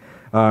guy.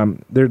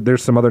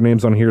 There's some other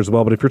names on here as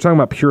well. But if you're talking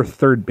about pure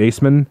third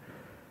baseman,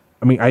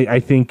 I mean,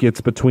 I think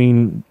it's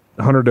between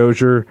Hunter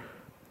Dozier,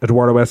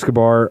 Eduardo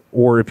Escobar,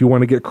 or if you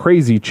want to get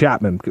crazy,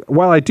 Chapman.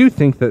 While I do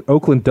think that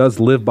Oakland does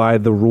live by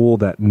the rule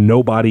that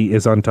nobody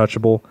is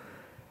untouchable,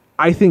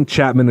 I think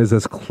Chapman is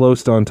as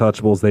close to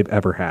untouchable as they've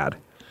ever had.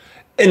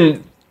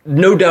 And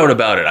no doubt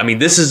about it. I mean,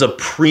 this is a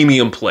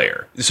premium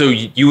player, so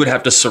you would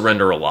have to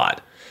surrender a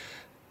lot.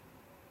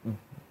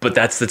 But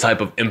that's the type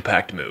of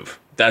impact move.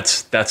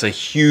 That's a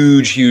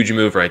huge, huge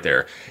move right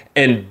there.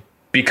 And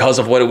because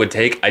of what it would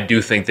take, I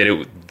do think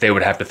that they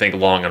would have to think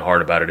long and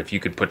hard about it if you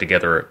could put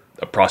together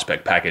a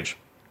prospect package.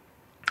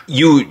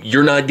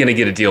 You're not going to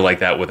get a deal like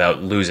that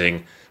without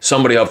losing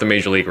somebody off the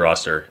Major League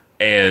roster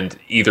and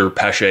either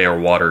Pache or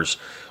Waters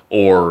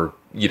or,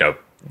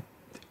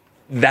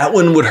 that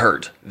one would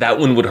hurt. That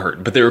one would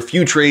hurt. But there are a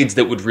few trades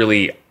that would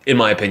really, in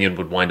my opinion,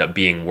 would wind up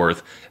being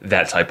worth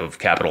that type of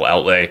capital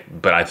outlay.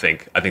 But I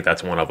think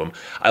that's one of them.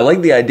 I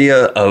like the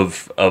idea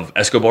of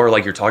Escobar,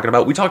 like you're talking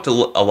about. We talked a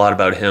lot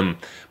about him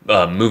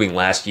moving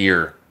last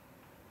year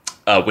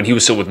when he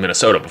was still with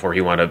Minnesota before he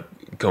wound up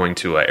going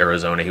to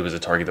Arizona. He was a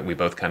target that we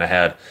both kind of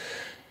had.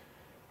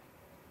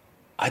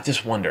 I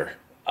just wonder.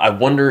 I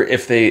wonder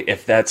if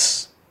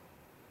that's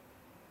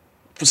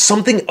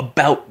something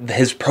about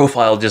his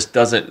profile just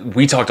doesn't.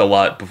 We talked a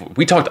lot before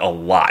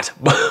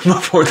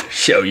the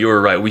show. You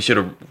were right. We should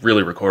have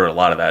really recorded a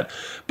lot of that.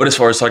 But as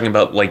far as talking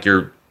about like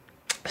your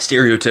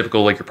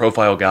stereotypical, like your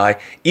profile guy,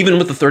 even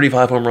with the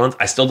 35 home runs,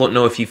 I still don't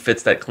know if he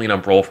fits that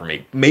cleanup role for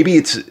me. Maybe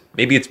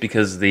it's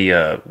because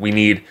we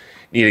need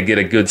to get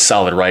a good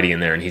solid righty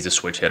in there, and he's a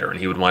switch hitter, and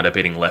he would wind up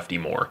hitting lefty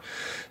more.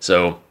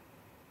 So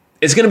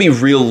it's going to be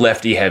real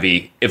lefty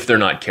heavy if they're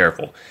not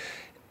careful.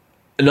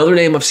 Another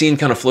name I've seen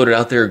kind of floated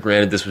out there,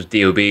 granted this was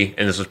DOB,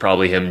 and this was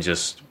probably him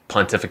just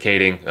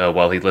pontificating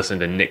while he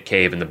listened to Nick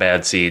Cave and the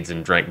Bad Seeds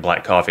and drank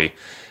black coffee,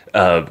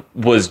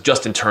 was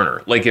Justin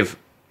Turner. Like if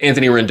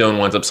Anthony Rendon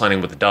winds up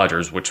signing with the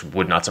Dodgers, which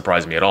would not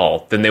surprise me at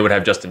all, then they would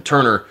have Justin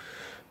Turner.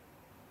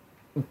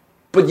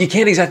 But you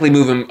can't exactly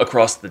move him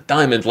across the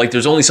diamond. Like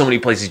there's only so many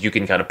places you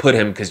can kind of put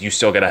him because you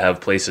still got to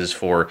have places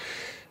for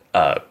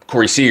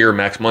Corey Seager,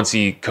 Max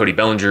Muncy, Cody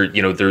Bellinger.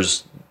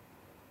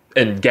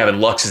 And Gavin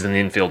Lux is in the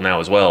infield now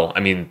as well. I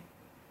mean,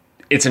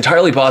 it's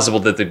entirely possible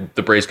that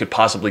the Braves could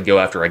possibly go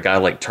after a guy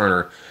like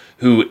Turner,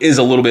 who is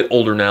a little bit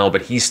older now,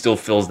 but he still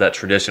fills that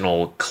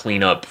traditional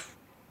cleanup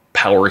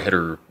power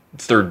hitter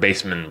third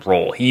baseman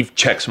role. He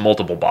checks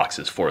multiple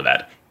boxes for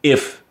that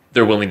if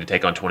they're willing to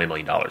take on $20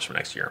 million for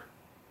next year.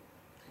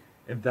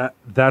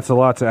 That's a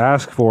lot to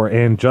ask for,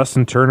 and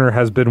Justin Turner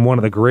has been one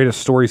of the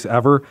greatest stories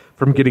ever,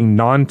 from getting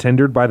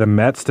non-tendered by the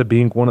Mets to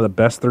being one of the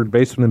best third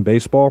basemen in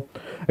baseball.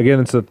 Again,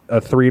 it's a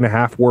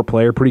 3.5 WAR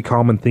player, pretty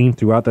common theme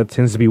throughout. That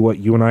tends to be what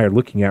you and I are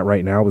looking at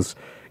right now, is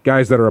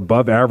guys that are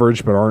above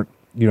average but aren't,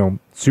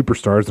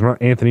 superstars. They're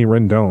not Anthony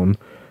Rendon.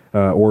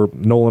 or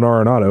Nolan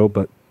Arenado,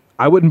 but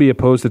I wouldn't be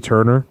opposed to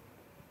Turner.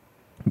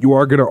 You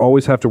are going to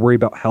always have to worry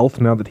about health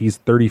now that he's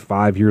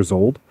 35 years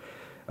old.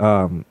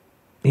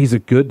 He's a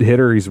good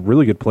hitter. He's a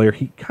really good player.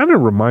 He kind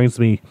of reminds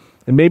me,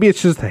 and maybe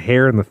it's just the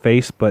hair and the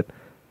face, but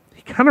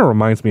he kind of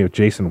reminds me of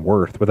Jason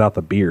Worth without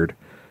the beard,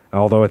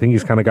 although I think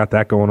he's kind of got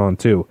that going on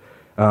too.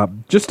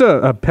 Just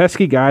a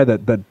pesky guy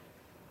that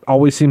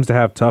always seems to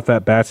have tough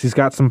at-bats. He's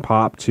got some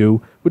pop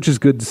too, which is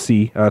good to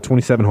see.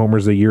 27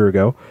 homers a year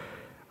ago.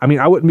 I mean,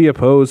 I wouldn't be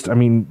opposed. I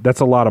mean, that's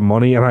a lot of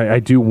money, and I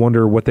do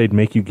wonder what they'd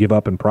make you give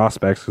up in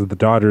prospects, because the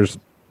Dodgers,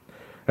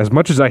 as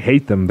much as I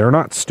hate them, they're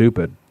not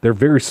stupid. They're a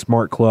very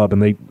smart club,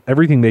 and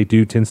everything they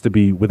do tends to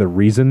be with a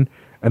reason,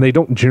 and they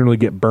don't generally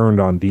get burned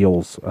on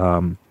deals.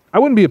 I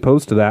wouldn't be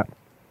opposed to that.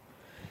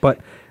 But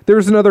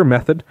there's another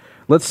method.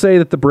 Let's say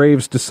that the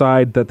Braves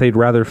decide that they'd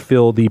rather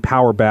fill the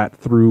power bat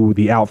through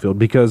the outfield,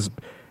 because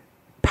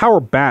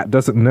power bat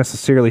doesn't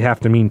necessarily have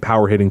to mean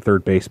power hitting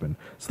third baseman.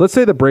 So let's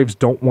say the Braves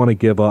don't want to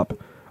give up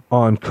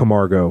on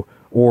Camargo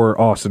or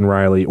Austin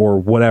Riley or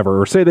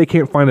whatever, or say they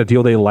can't find a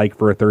deal they like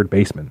for a third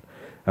baseman.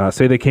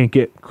 Say they can't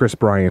get Chris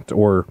Bryant,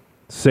 or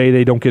say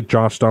they don't get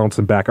Josh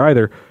Donaldson back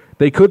either.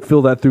 They could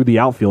fill that through the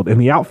outfield, and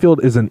the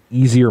outfield is an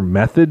easier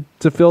method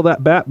to fill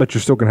that bat, but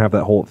you're still going to have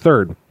that hole at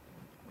third.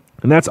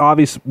 And that's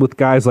obvious with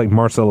guys like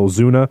Marcell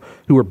Ozuna,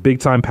 who are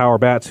big-time power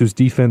bats, whose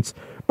defense,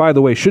 by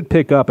the way, should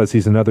pick up as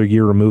he's another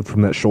year removed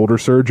from that shoulder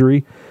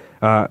surgery.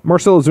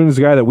 Marcell Ozuna is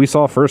a guy that we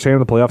saw firsthand in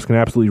the playoffs, can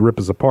absolutely rip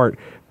us apart.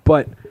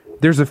 But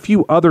there's a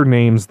few other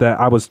names that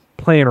I was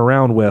playing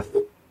around with,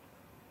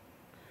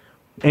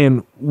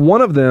 and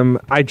one of them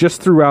I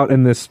just threw out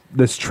in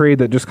this trade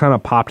that just kind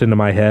of popped into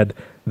my head,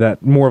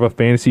 that more of a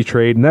fantasy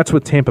trade, and that's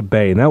with Tampa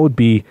Bay, and that would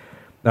be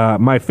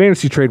my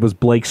fantasy trade was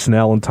Blake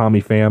Snell and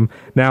Tommy Pham.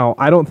 Now,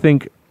 I don't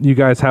think you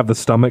guys have the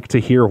stomach to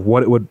hear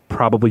what it would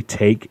probably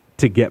take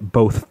to get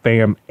both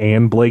Pham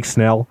and Blake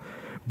Snell,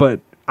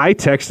 but I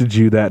texted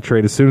you that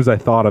trade as soon as I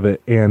thought of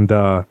it, and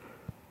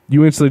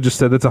you instantly just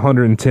said that's a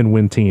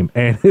 110-win team,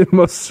 and it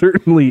most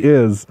certainly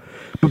is.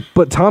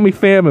 But Tommy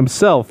Pham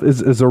himself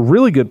is a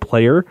really good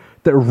player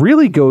that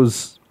really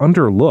goes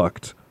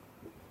underlooked.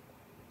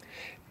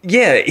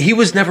 Yeah, he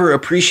was never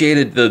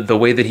appreciated the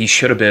way that he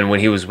should have been when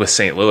he was with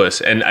St.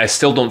 Louis, and I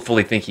still don't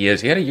fully think he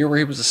is. He had a year where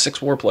he was a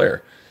 6-WAR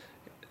player.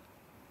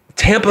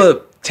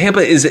 Tampa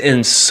is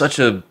in such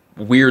a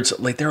weird,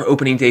 like, their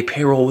opening day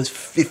payroll was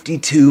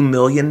 $52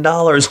 million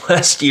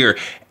last year,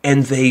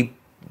 and they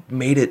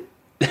made it.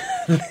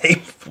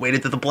 They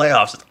waited to the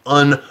playoffs. It's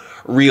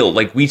unreal.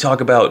 Like, we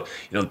talk about,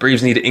 the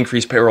Braves need to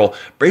increase payroll.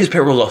 Braves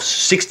payroll is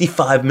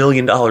 $65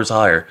 million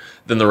higher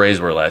than the Rays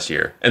were last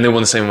year, and they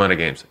won the same amount of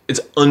games. It's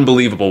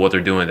unbelievable what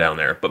they're doing down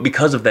there. But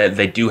because of that,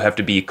 they do have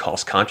to be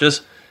cost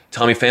conscious.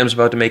 Tommy Pham's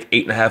about to make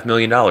 $8.5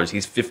 million.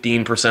 He's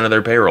 15% of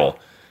their payroll.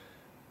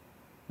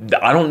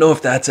 I don't know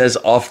if that's as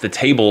off the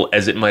table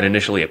as it might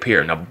initially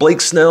appear. Now,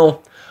 Blake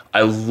Snell,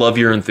 I love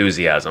your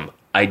enthusiasm.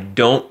 I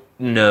don't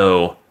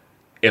know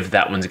if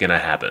that one's going to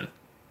happen.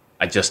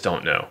 I just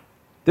don't know.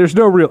 There's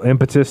no real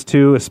impetus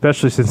to,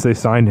 especially since they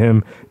signed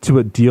him to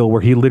a deal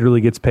where he literally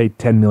gets paid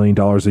 $10 million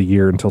a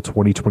year until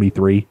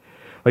 2023.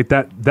 Like,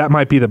 that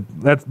might be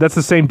that's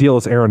the same deal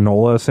as Aaron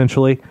Nola,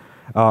 essentially.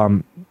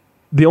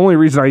 The only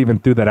reason I even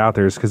threw that out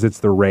there is because it's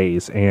the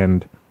Rays,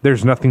 and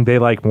there's nothing they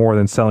like more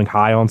than selling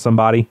high on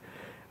somebody.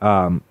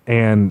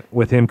 And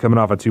with him coming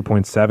off a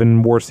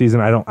 2.7 WAR season,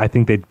 I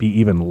think they'd be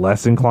even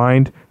less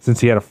inclined, since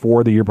he had a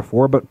 4 the year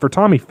before. But for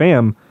Tommy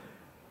Pham,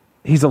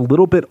 he's a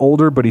little bit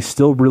older, but he's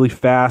still really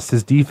fast.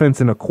 His defense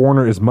in a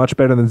corner is much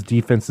better than his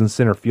defense in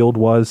center field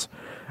was.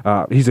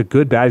 He's a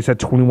good bat. He's had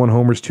 21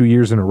 homers 2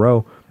 years in a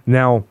row.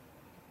 Now,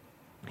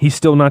 he's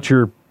still not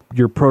your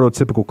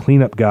prototypical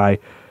cleanup guy.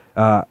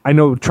 I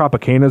know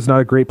Tropicana is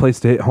not a great place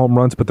to hit home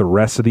runs, but the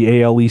rest of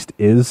the AL East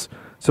is.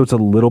 So it's a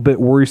little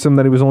bit worrisome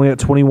that he was only at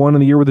 21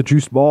 in the year with a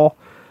juiced ball.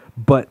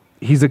 But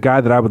he's a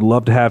guy that I would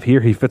love to have here.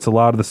 He fits a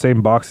lot of the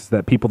same boxes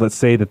that people that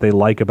say that they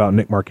like about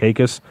Nick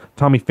Markakis.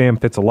 Tommy Pham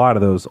fits a lot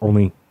of those,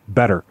 only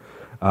better.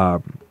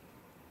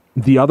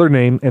 The other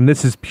name, and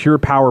this is pure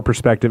power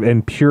perspective,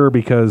 and pure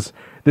because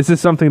this is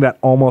something that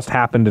almost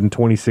happened in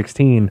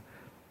 2016,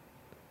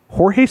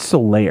 Jorge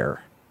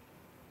Soler.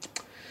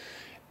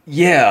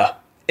 Yeah.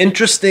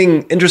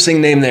 Interesting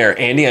name there.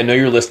 Andy, I know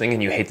you're listening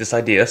and you hate this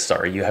idea.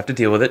 Sorry, you have to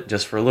deal with it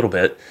just for a little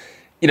bit.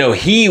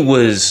 He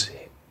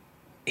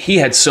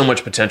had so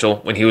much potential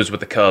when he was with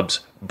the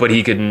Cubs, but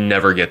he could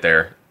never get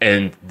there.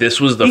 And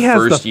this was the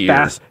first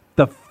year.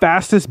 The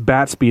fastest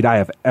bat speed I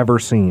have ever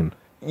seen.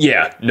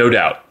 Yeah, no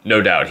doubt.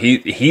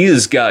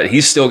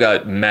 He's still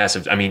got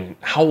massive. I mean,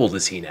 how old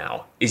is he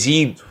now? Is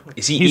he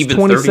even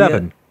 27?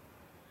 30 yet?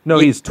 No,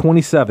 he's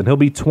 27. He'll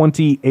be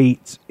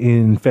 28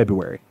 in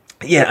February.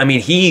 Yeah, I mean,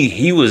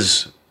 he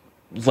was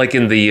like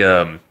in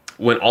the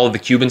when all of the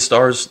Cuban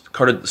stars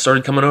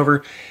started coming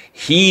over.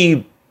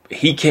 He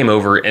came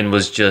over and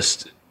was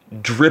just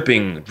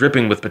dripping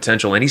with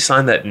potential, and he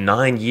signed that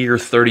 9-year,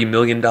 $30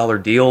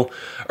 million deal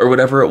or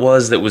whatever it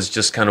was. That was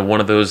just kind of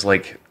one of those,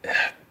 like,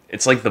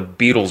 It's like the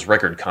Beatles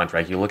record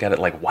contract. You look at it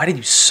like, why did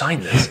you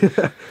sign this?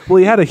 Well,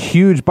 he had a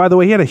huge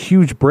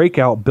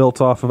breakout built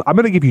off of, I'm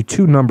going to give you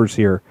two numbers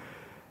here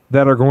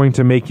that are going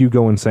to make you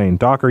go insane.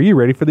 Doc, are you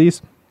ready for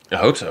these? I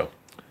hope so.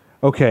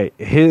 Okay,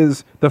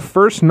 the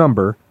first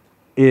number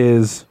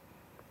is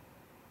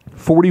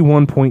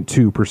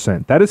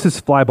 41.2%. That is his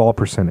fly ball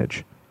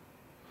percentage.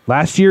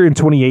 Last year in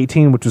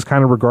 2018, which was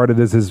kind of regarded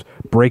as his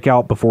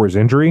breakout before his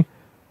injury,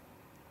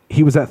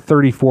 he was at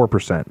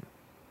 34%.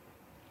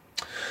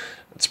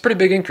 It's a pretty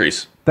big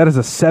increase. That is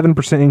a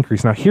 7%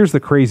 increase. Now, here's the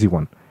crazy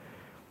one.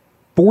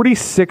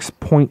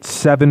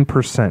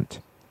 46.7%.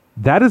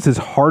 That is his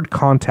hard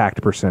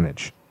contact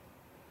percentage.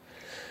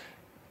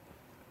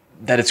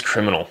 That is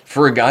criminal.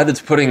 For a guy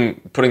that's putting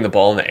the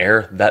ball in the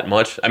air that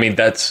much, I mean,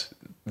 that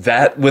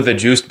with a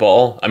juiced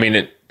ball, I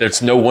mean,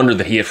 it's no wonder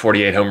that he hit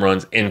 48 home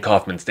runs in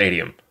Kauffman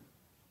Stadium.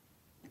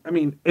 I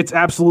mean, it's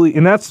absolutely,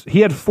 and he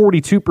had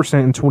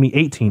 42% in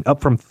 2018,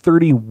 up from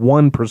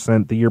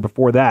 31% the year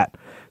before that.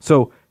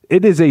 So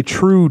it is a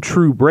true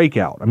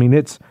breakout. I mean,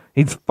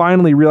 he's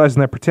finally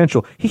realizing that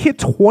potential. He hit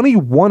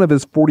 21 of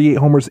his 48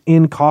 homers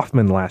in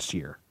Kauffman last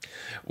year,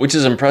 which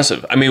is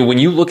impressive. I mean, when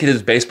you look at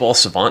his baseball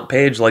savant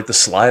page, like the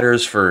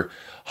sliders for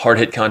hard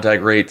hit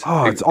contact rate,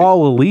 it's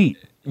all elite.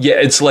 Yeah,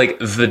 it's like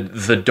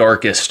the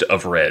darkest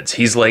of reds.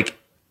 He's like,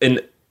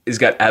 he's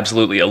got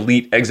absolutely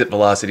elite exit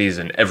velocities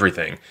and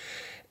everything.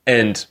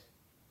 And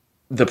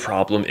the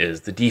problem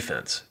is the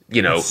defense.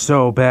 It's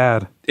so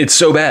bad. It's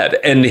so bad.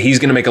 And he's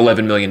going to make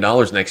 $11 million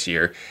next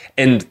year.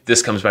 And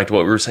this comes back to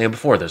what we were saying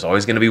before. There's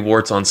always going to be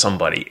warts on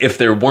somebody. If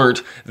there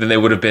weren't, then they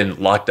would have been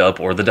locked up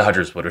or the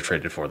Dodgers would have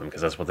traded for them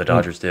because that's what the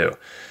Dodgers do.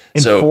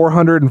 In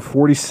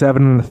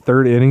 447 in the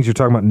third innings, you're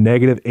talking about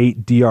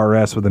 -8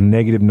 DRS with a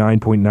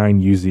 -9.9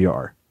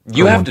 UZR.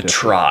 You have to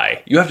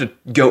try. You have to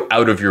go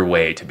out of your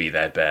way to be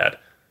that bad.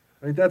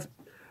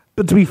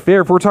 But to be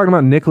fair, if we're talking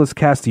about Nicholas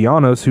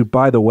Castellanos, who,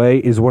 by the way,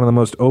 is one of the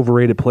most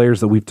overrated players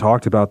that we've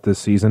talked about this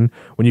season,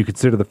 when you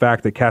consider the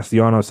fact that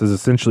Castellanos has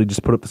essentially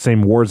just put up the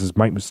same wars as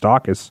Mike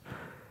Moustakas,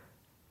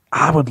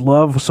 I would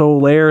love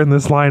Soler in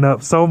this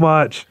lineup so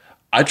much.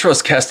 I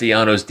trust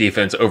Castellanos'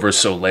 defense over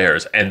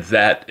Soler's, and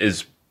that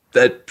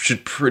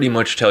should pretty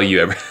much tell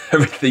you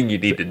everything you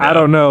need to know. I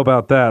don't know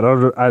about that.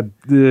 I'm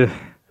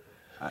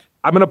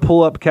going to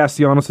pull up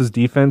Castellanos'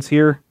 defense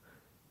here.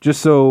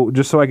 Just so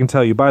I can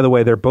tell you, by the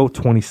way, they're both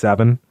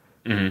 27.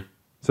 Mm-hmm.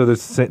 So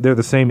they're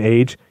the same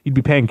age. You'd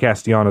be paying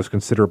Castellanos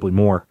considerably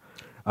more.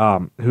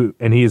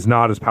 And he is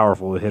not as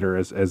powerful a hitter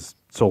as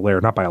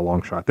Soler, not by a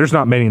long shot. There's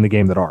not many in the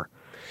game that are.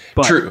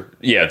 But, true.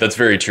 Yeah, that's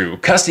very true.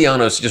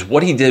 Castellanos, just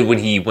what he did when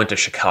he went to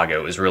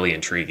Chicago is really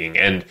intriguing.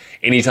 And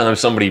anytime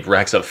somebody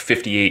racks up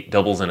 58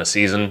 doubles in a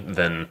season,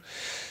 then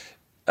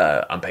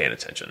I'm paying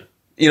attention.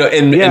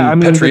 And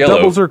Petriello, the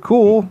doubles are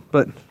cool,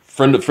 but...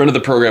 Friend of the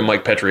program,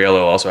 Mike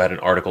Petriello, also had an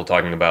article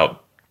talking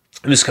about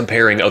just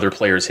comparing other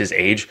players his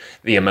age,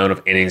 the amount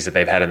of innings that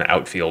they've had in the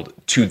outfield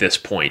to this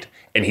point.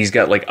 And he's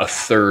got like a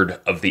third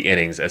of the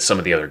innings as some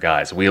of the other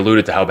guys. We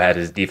alluded to how bad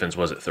his defense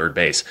was at third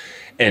base.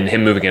 And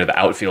him moving into the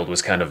outfield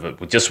was kind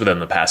of just within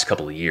the past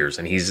couple of years.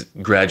 And he's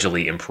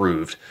gradually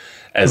improved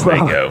as they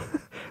go.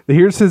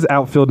 Here's his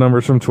outfield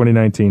numbers from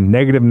 2019.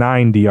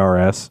 -9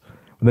 DRS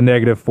with a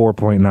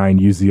 -4.9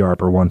 UZR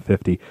per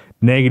 150.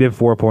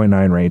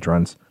 -4.9 range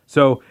runs.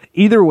 So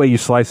either way you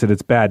slice it,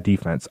 it's bad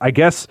defense. I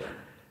guess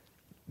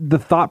the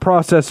thought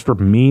process for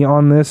me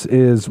on this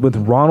is with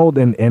Ronald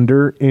and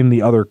Ender in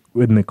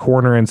the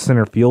corner and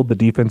center field, the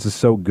defense is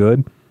so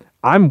good.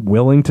 I'm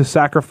willing to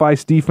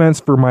sacrifice defense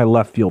for my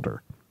left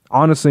fielder.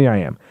 Honestly, I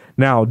am.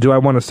 Now, do I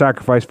want to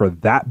sacrifice for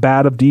that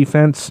bad of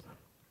defense?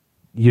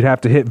 You'd have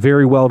to hit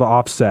very well to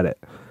offset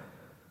it.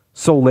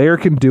 Soler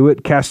can do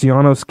it.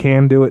 Castellanos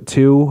can do it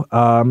too.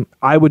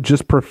 I would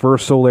just prefer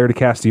Soler to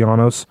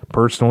Castellanos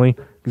personally.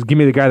 Because give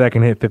me the guy that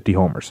can hit 50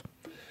 homers.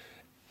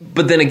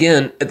 But then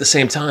again, at the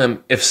same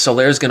time, if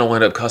Soler's going to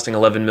wind up costing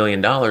 $11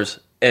 million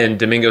and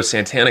Domingo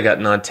Santana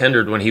got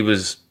non-tendered when he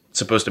was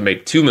supposed to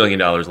make $2 million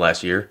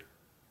last year,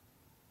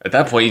 at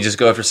that point you just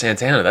go after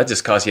Santana. That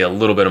just costs you a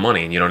little bit of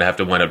money and you don't have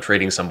to wind up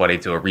trading somebody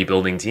to a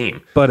rebuilding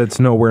team. But it's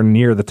nowhere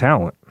near the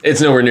talent.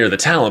 It's nowhere near the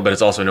talent, but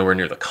it's also nowhere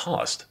near the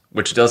cost,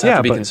 which does have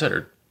to be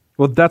considered.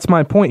 Well, that's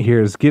my point here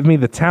is give me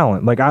the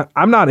talent. Like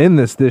I'm not in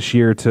this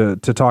year to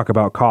talk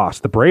about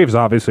cost. The Braves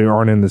obviously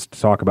aren't in this to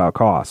talk about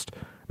cost. I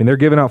mean, they're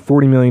giving out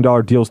 $40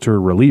 million deals to a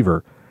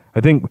reliever. I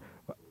think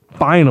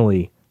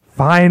finally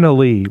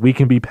we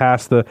can be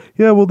past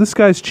this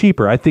guy's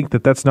cheaper. I think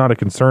that's not a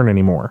concern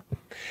anymore.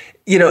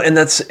 And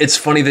it's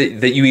funny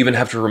that you even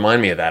have to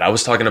remind me of that. I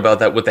was talking about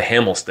that with the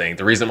Hamels thing.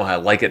 The reason why I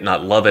like it,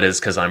 not love it, is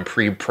because I'm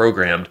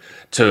pre-programmed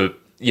to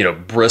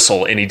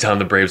bristle anytime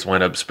the Braves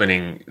wind up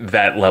spending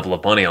that level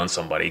of money on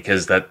somebody.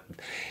 Because that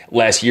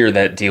last year,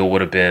 that deal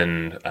would have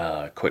been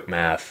quick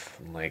math,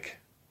 like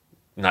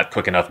not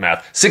quick enough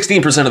math.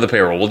 16% of the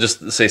payroll. We'll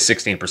just say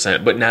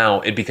 16%. But now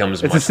it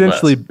becomes much less.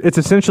 It's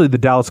essentially the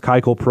Dallas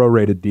Keuchel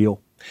prorated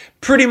deal.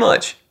 Pretty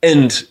much.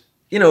 And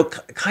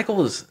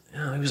Keuchel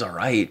he was all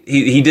right.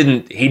 He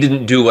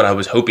didn't do what I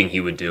was hoping he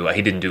would do.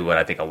 He didn't do what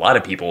I think a lot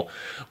of people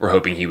were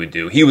hoping he would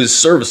do. He was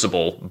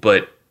serviceable,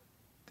 but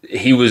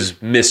he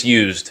was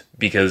misused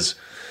because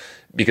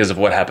of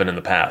what happened in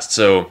the past.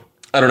 So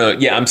I don't know.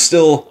 Yeah, I'm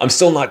still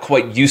not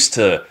quite used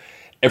to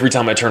every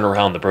time I turn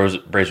around, the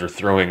Braves are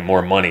throwing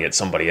more money at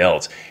somebody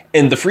else.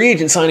 And the free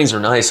agent signings are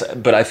nice,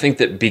 but I think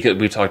that because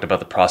we've talked about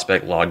the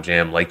prospect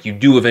logjam, like you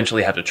do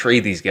eventually have to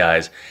trade these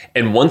guys.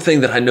 And one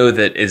thing that I know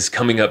that is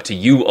coming up to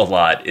you a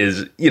lot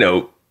is,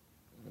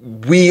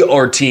 we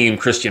are team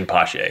Christian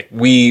Pache.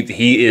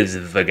 He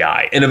is the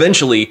guy. And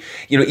eventually,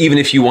 even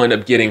if you wind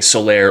up getting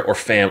Soler or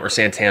Pham or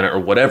Santana or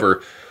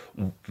whatever,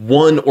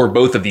 one or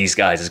both of these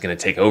guys is going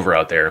to take over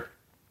out there.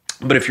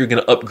 But if you're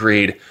going to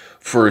upgrade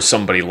for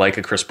somebody like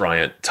a Chris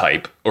Bryant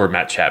type or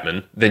Matt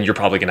Chapman, then you're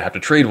probably going to have to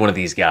trade one of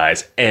these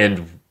guys.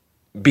 And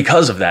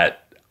because of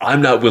that,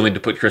 I'm not willing to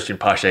put Christian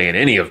Pache in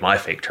any of my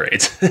fake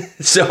trades.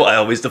 So I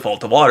always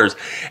default to Waters.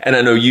 And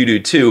I know you do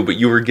too, but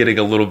you were getting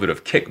a little bit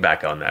of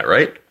kickback on that,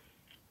 right?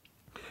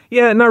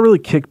 Yeah, not really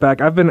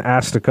kickback. I've been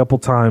asked a couple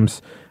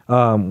times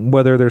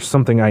whether there's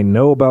something I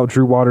know about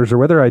Drew Waters or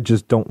whether I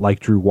just don't like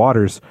Drew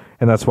Waters,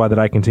 and that's why that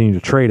I continue to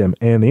trade him.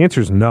 And the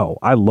answer is no.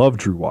 I love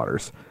Drew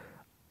Waters.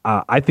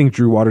 I think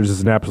Drew Waters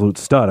is an absolute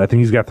stud. I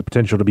think he's got the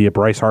potential to be a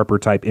Bryce Harper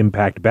type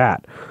impact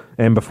bat.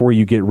 And before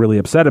you get really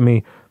upset at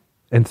me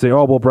and say,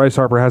 oh, well, Bryce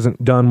Harper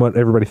hasn't done what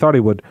everybody thought he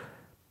would,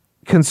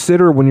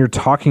 consider when you're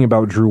talking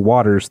about Drew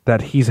Waters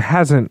that he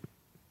hasn't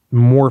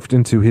morphed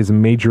into his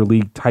major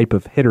league type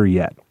of hitter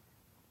yet.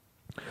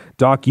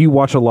 Doc, you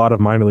watch a lot of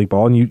minor league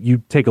ball, and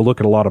you take a look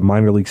at a lot of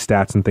minor league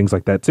stats and things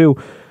like that too.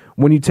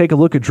 When you take a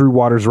look at Drew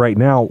Waters right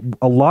now,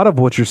 a lot of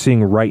what you're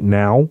seeing right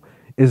now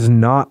is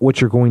not what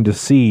you're going to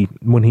see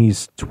when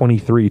he's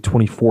 23,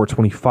 24,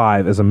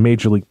 25 as a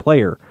major league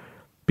player,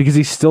 because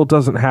he still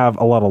doesn't have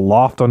a lot of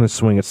loft on his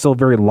swing. It's still a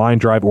very line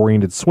drive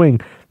oriented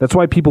swing. That's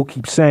why people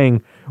keep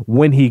saying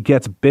when he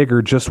gets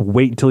bigger, just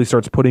wait until he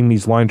starts putting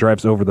these line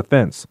drives over the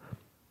fence.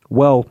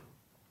 Well,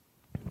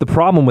 the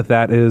problem with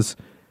that is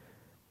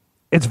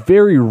it's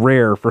very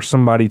rare for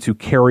somebody to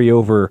carry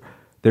over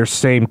their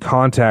same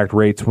contact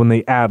rates when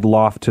they add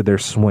loft to their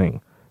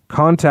swing.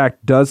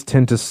 Contact does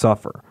tend to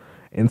suffer.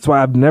 And that's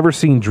why I've never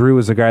seen Drew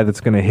as a guy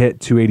that's going to hit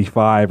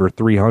 285 or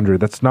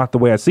 300. That's not the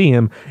way I see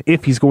him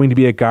if he's going to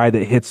be a guy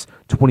that hits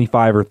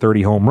 25 or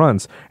 30 home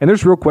runs. And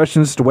there's real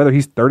questions as to whether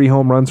he's 30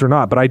 home runs or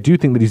not, but I do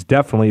think that he's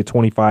definitely a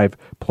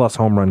 25-plus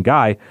home run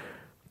guy.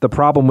 The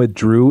problem with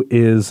Drew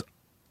is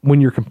when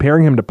you're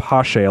comparing him to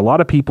Pache, a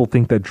lot of people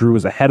think that Drew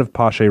is ahead of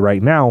Pache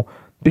right now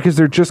because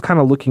they're just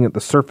kind of looking at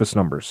the surface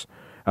numbers.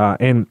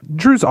 And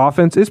Drew's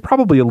offense is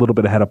probably a little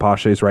bit ahead of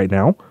Pache's right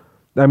now.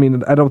 I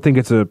mean, I don't think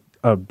it's a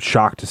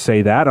shock to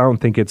say that. I don't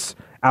think it's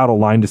out of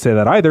line to say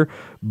that either.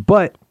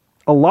 But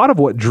a lot of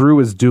what Drew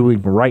is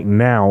doing right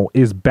now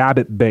is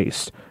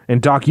BABIP-based.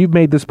 And, Doc, you've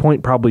made this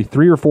point probably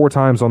 3 or 4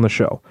 times on the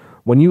show.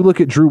 When you look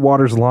at Drew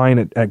Waters' line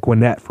at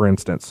Gwinnett, for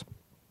instance,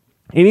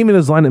 and even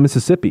his line at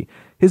Mississippi,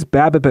 his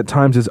BABIP at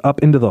times is up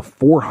into the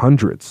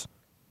 400s.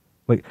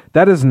 Like,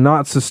 that is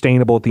not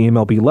sustainable at the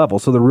MLB level.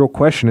 So the real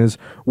question is,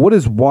 what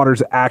is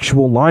Waters'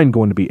 actual line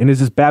going to be? And is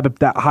his BABIP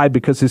that high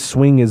because his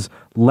swing is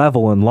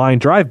level and line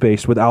drive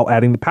based without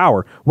adding the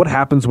power? What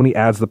happens when he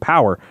adds the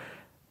power?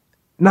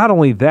 Not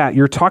only that,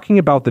 you're talking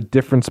about the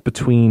difference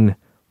between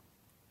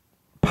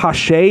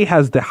Pache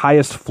has the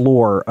highest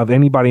floor of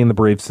anybody in the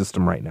Braves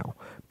system right now,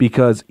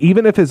 because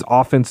even if his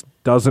offense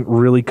doesn't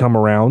really come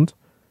around,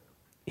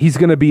 he's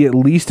going to be at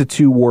least a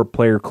 2-WAR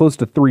player, close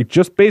to 3,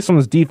 just based on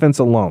his defense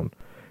alone.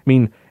 I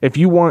mean, if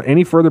you want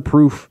any further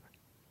proof,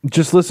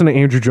 just listen to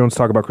Andrew Jones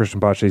talk about Christian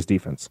Pache's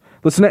defense.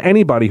 Listen to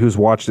anybody who's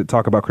watched it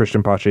talk about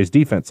Christian Pache's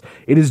defense.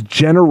 It is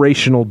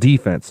generational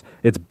defense.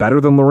 It's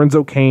better than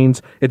Lorenzo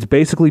Cain's. It's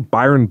basically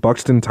Byron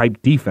Buxton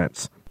type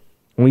defense.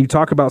 When you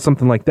talk about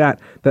something like that,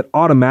 that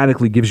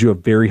automatically gives you a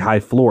very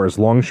high floor as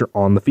long as you're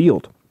on the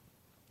field.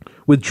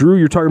 With Drew,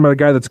 you're talking about a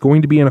guy that's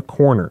going to be in a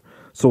corner.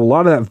 So a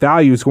lot of that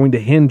value is going to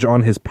hinge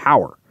on his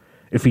power.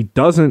 If he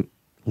doesn't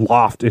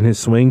loft in his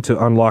swing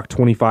to unlock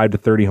 25 to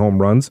 30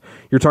 home runs,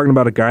 you're talking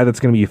about a guy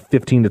that's going to be a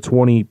 15 to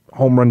 20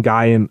 home run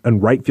guy in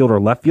right field or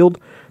left field.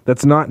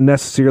 That's not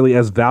necessarily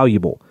as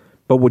valuable.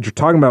 But what you're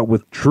talking about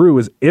with Drew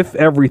is if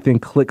everything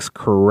clicks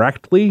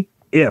correctly,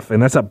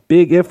 and that's a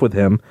big if with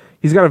him,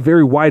 he's got a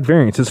very wide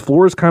variance. His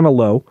floor is kind of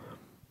low,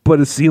 but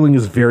his ceiling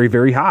is very,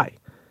 very high.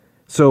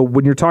 So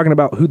when you're talking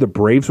about who the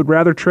Braves would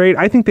rather trade,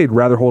 I think they'd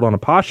rather hold on to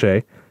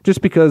Pache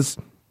just because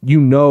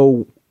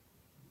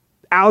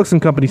Alex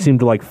and company seem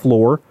to like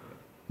floor.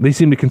 They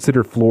seem to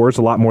consider floors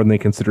a lot more than they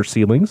consider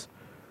ceilings.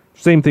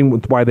 Same thing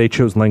with why they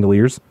chose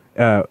Langoliers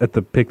at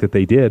the pick that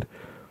they did.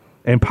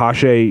 And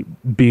Pache,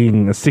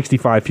 being a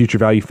 65 future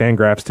value,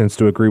 Fangraphs tends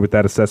to agree with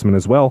that assessment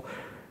as well.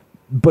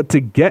 But to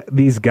get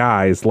these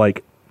guys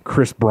like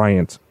Chris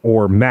Bryant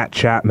or Matt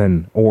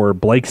Chapman or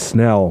Blake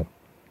Snell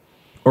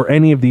or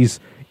any of these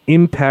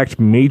impact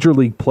major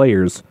league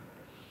players,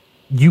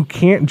 you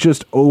can't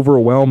just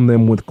overwhelm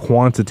them with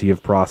quantity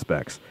of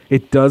prospects.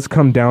 It does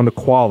come down to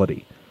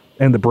quality.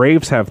 And the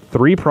Braves have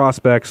 3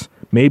 prospects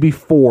maybe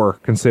 4,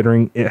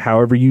 considering it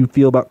however you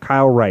feel about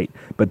Kyle Wright,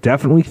 but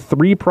definitely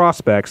 3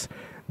 prospects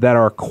that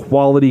are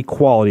quality,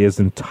 as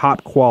in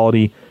top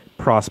quality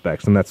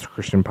prospects, and that's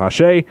Christian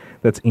Pache,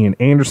 that's Ian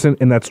Anderson,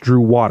 and that's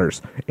Drew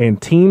Waters.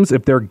 And teams,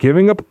 if they're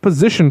giving up a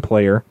position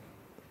player,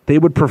 they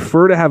would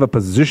prefer to have a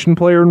position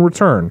player in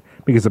return,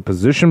 because a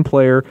position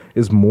player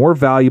is more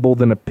valuable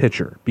than a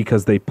pitcher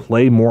because they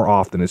play more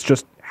often. It's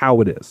just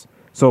how it is.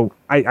 So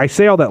I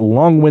say all that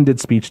long-winded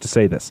speech to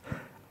say this.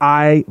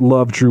 I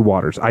love Drew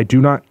Waters.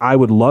 I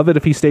would love it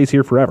if he stays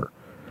here forever.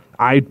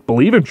 I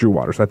believe in Drew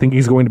Waters. I think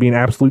he's going to be an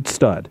absolute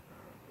stud.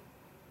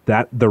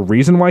 That the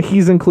reason why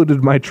he's included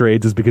in my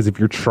trades is because if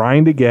you're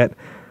trying to get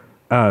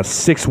a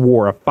 6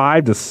 WAR, a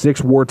 5 to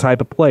 6 WAR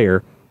type of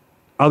player,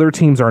 other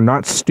teams are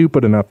not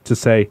stupid enough to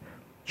say,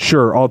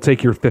 sure, I'll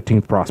take your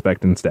 15th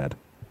prospect instead.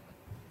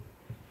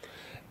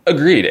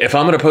 Agreed. If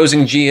I'm an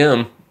opposing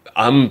GM,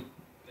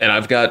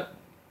 I've got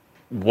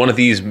one of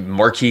these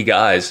marquee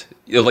guys,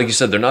 like you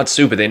said, they're not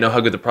stupid. They know how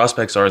good the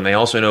prospects are, and they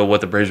also know what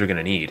the Braves are going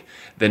to need.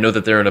 They know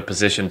that they're in a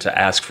position to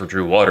ask for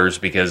Drew Waters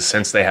because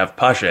since they have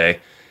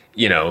Pache,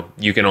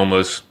 you can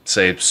almost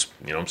say,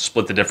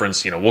 split the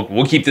difference.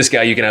 We'll keep this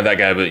guy. You can have that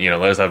guy, but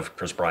let us have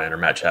Chris Bryant or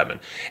Matt Chapman.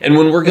 And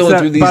when we're going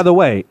through these, by the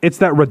way, it's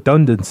that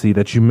redundancy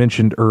that you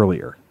mentioned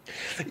earlier.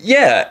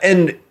 Yeah,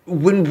 and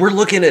when we're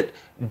looking at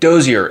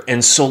Dozier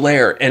and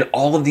Soler and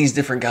all of these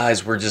different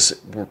guys, we're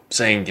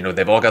saying,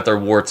 they've all got their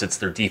warts. It's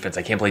their defense.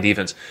 I can't play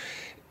defense.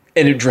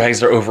 And it drags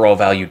their overall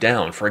value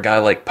down. For a guy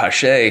like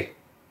Pache,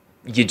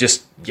 you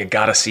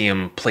got to see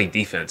him play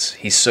defense.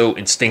 He's so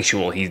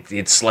instinctual.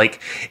 It's like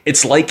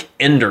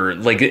Ender,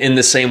 like in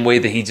the same way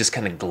that he just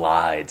kind of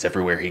glides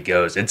everywhere he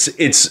goes. It's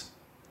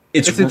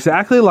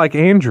exactly like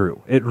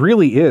Andrew. It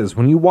really is.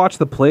 When you watch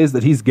the plays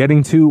that he's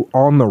getting to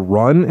on the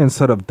run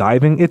instead of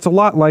diving, it's a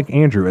lot like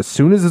Andrew. As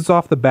soon as it's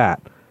off the bat,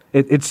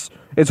 it's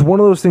one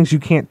of those things you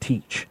can't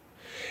teach.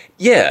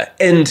 Yeah,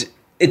 and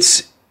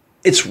it's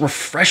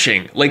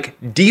refreshing. Like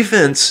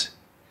defense,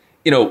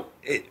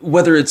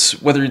 whether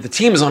the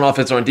team is on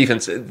offense or on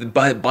defense,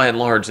 by and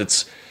large,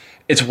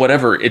 it's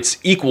whatever. It's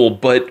equal,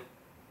 but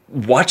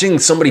watching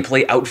somebody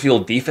play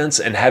outfield defense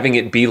and having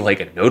it be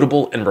like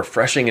notable and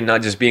refreshing and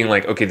not just being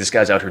like, okay, this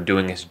guy's out here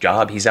doing his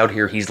job. He's out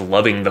here. He's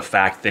loving the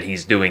fact that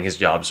he's doing his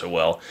job so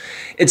well.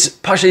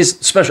 Pache's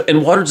special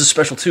and Waters is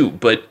special too,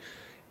 but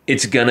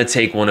it's going to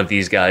take one of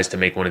these guys to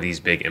make one of these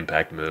big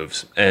impact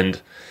moves.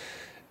 And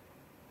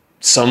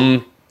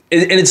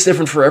it's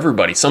different for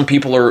everybody. Some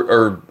people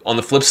are on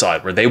the flip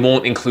side where they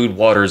won't include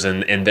Waters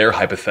in their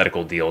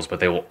hypothetical deals, but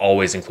they will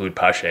always include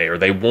Pache, or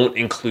they won't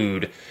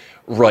include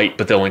Wright,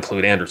 but they'll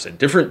include Anderson.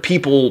 Different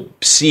people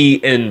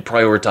see and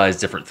prioritize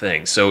different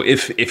things. So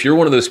if you're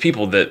one of those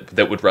people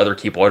that would rather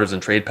keep Waters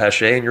and trade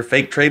Pache in your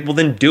fake trade, well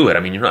then do it.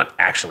 I mean, you're not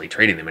actually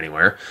trading them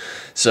anywhere.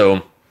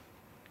 So,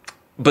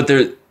 but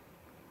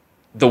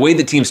the way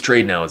that teams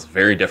trade now is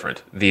very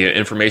different. The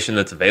information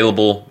that's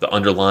available, the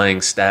underlying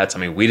stats. I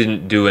mean, we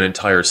didn't do an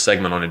entire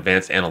segment on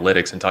advanced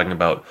analytics and talking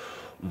about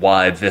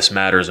why this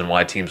matters and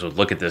why teams would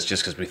look at this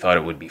just because we thought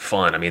it would be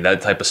fun. I mean,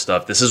 that type of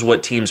stuff. This is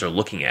what teams are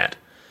looking at.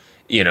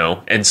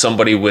 And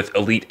somebody with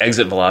elite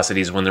exit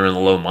velocities when they're in the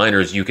low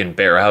minors, you can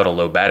bear out a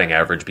low batting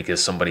average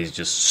because somebody's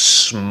just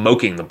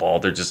smoking the ball.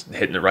 They're just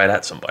hitting it right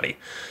at somebody.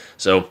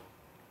 So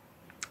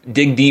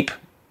dig deep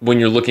when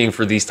you're looking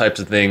for these types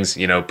of things.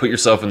 Put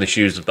yourself in the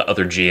shoes of the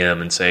other GM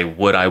and say,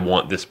 would I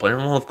want this player?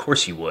 Well, of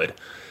course you would.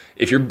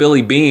 If you're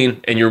Billy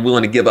Beane and you're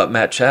willing to give up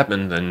Matt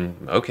Chapman, then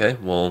okay,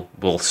 well,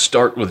 we'll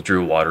start with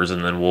Drew Waters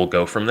and then we'll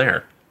go from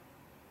there.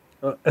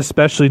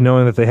 Especially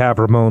knowing that they have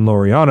Ramon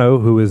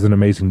Laureano, who is an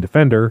amazing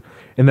defender,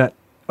 and that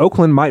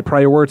Oakland might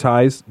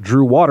prioritize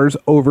Drew Waters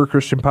over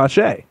Christian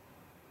Pache.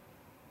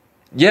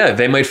 Yeah,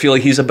 they might feel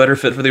like he's a better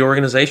fit for the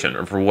organization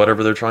or for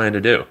whatever they're trying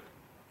to do.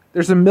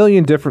 There's a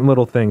million different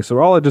little things, so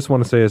all I just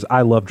want to say is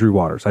I love Drew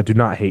Waters. I do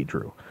not hate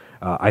Drew.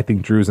 I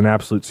think Drew is an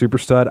absolute super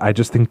stud. I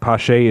just think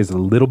Pache is a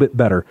little bit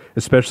better,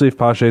 especially if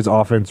Pache's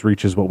offense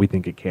reaches what we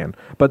think it can.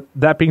 But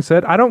that being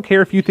said, I don't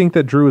care if you think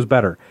that Drew is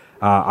better.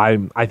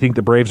 I think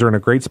the Braves are in a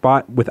great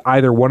spot with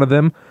either one of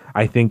them.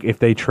 I think if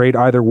they trade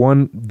either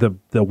one,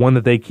 the one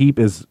that they keep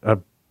is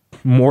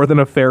more than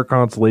a fair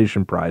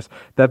consolation prize.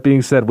 That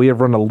being said, we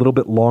have run a little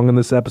bit long in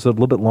this episode, a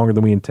little bit longer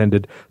than we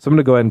intended. So I'm going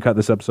to go ahead and cut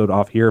this episode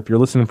off here. If you're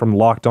listening from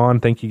Locked On,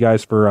 thank you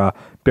guys for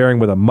bearing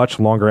with a much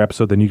longer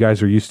episode than you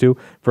guys are used to.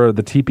 For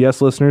the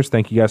TPS listeners,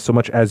 thank you guys so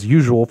much, as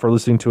usual, for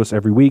listening to us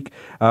every week.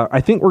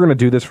 I think we're going to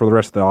do this for the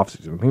rest of the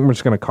offseason. I think we're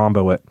just going to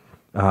combo it.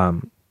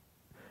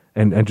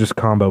 And just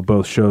combo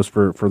both shows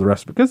for the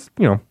rest, because,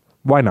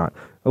 why not?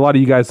 A lot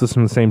of you guys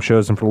listen to the same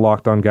shows, and for the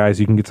Locked On guys,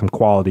 you can get some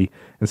quality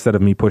instead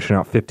of me pushing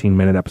out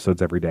 15-minute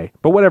episodes every day.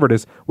 But whatever it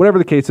is, whatever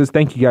the case is,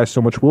 thank you guys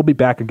so much. We'll be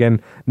back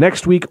again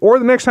next week or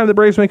the next time the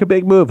Braves make a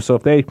big move. So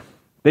if they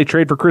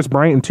trade for Chris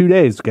Bryant in 2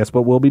 days, guess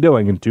what we'll be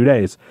doing in 2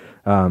 days?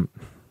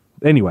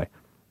 Anyway,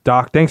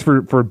 Doc, thanks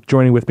for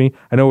joining with me.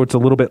 I know it's a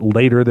little bit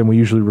later than we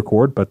usually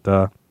record, but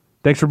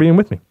thanks for being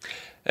with me.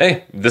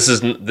 Hey, this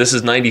is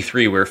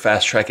 93. We're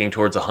fast tracking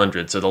towards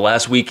 100. So the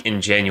last week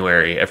in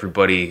January,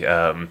 everybody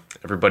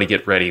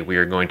get ready. We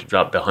are going to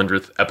drop the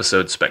 100th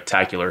episode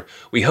spectacular.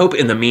 We hope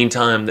in the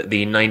meantime that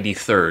the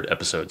 93rd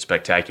episode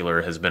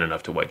spectacular has been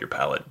enough to whet your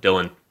palate.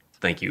 Dylan,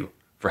 thank you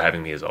for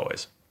having me as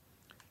always.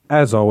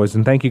 As always,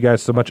 and thank you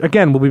guys so much.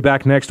 Again, we'll be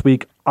back next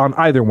week on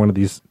either one of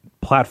these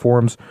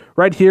platforms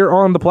right here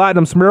on the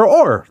Platinum Sombrero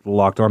or the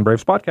Locked On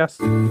Braves podcast.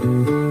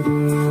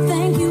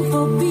 Thank you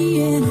for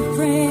being a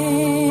friend.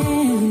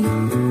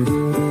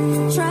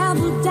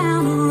 Travel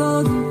down the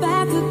road and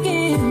back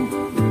again.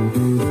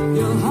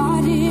 Your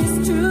heart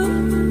is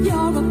true.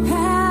 You're a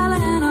pal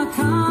and a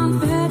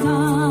confidant.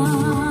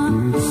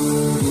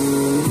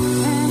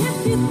 And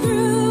if you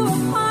threw a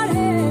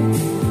party,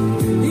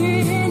 you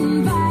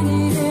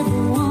invited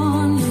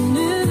everyone you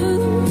knew.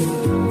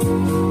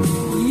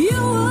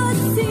 You would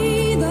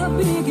see the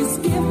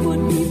biggest gift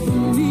would be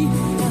from me,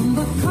 and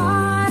the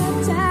card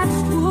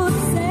attached would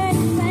say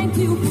thank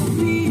you for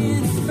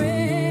being a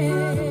friend.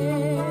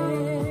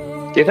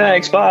 Okay,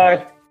 thanks.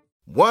 Bye.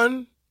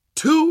 1,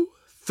 2,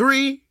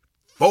 3,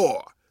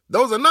 4.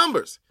 Those are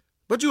numbers,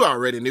 but you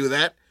already knew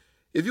that.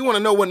 If you want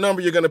to know what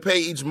number you're going to pay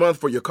each month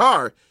for your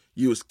car,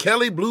 use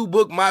Kelley Blue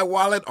Book My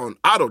Wallet on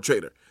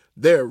AutoTrader.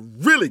 They're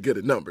really good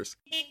at numbers.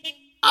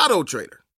 AutoTrader.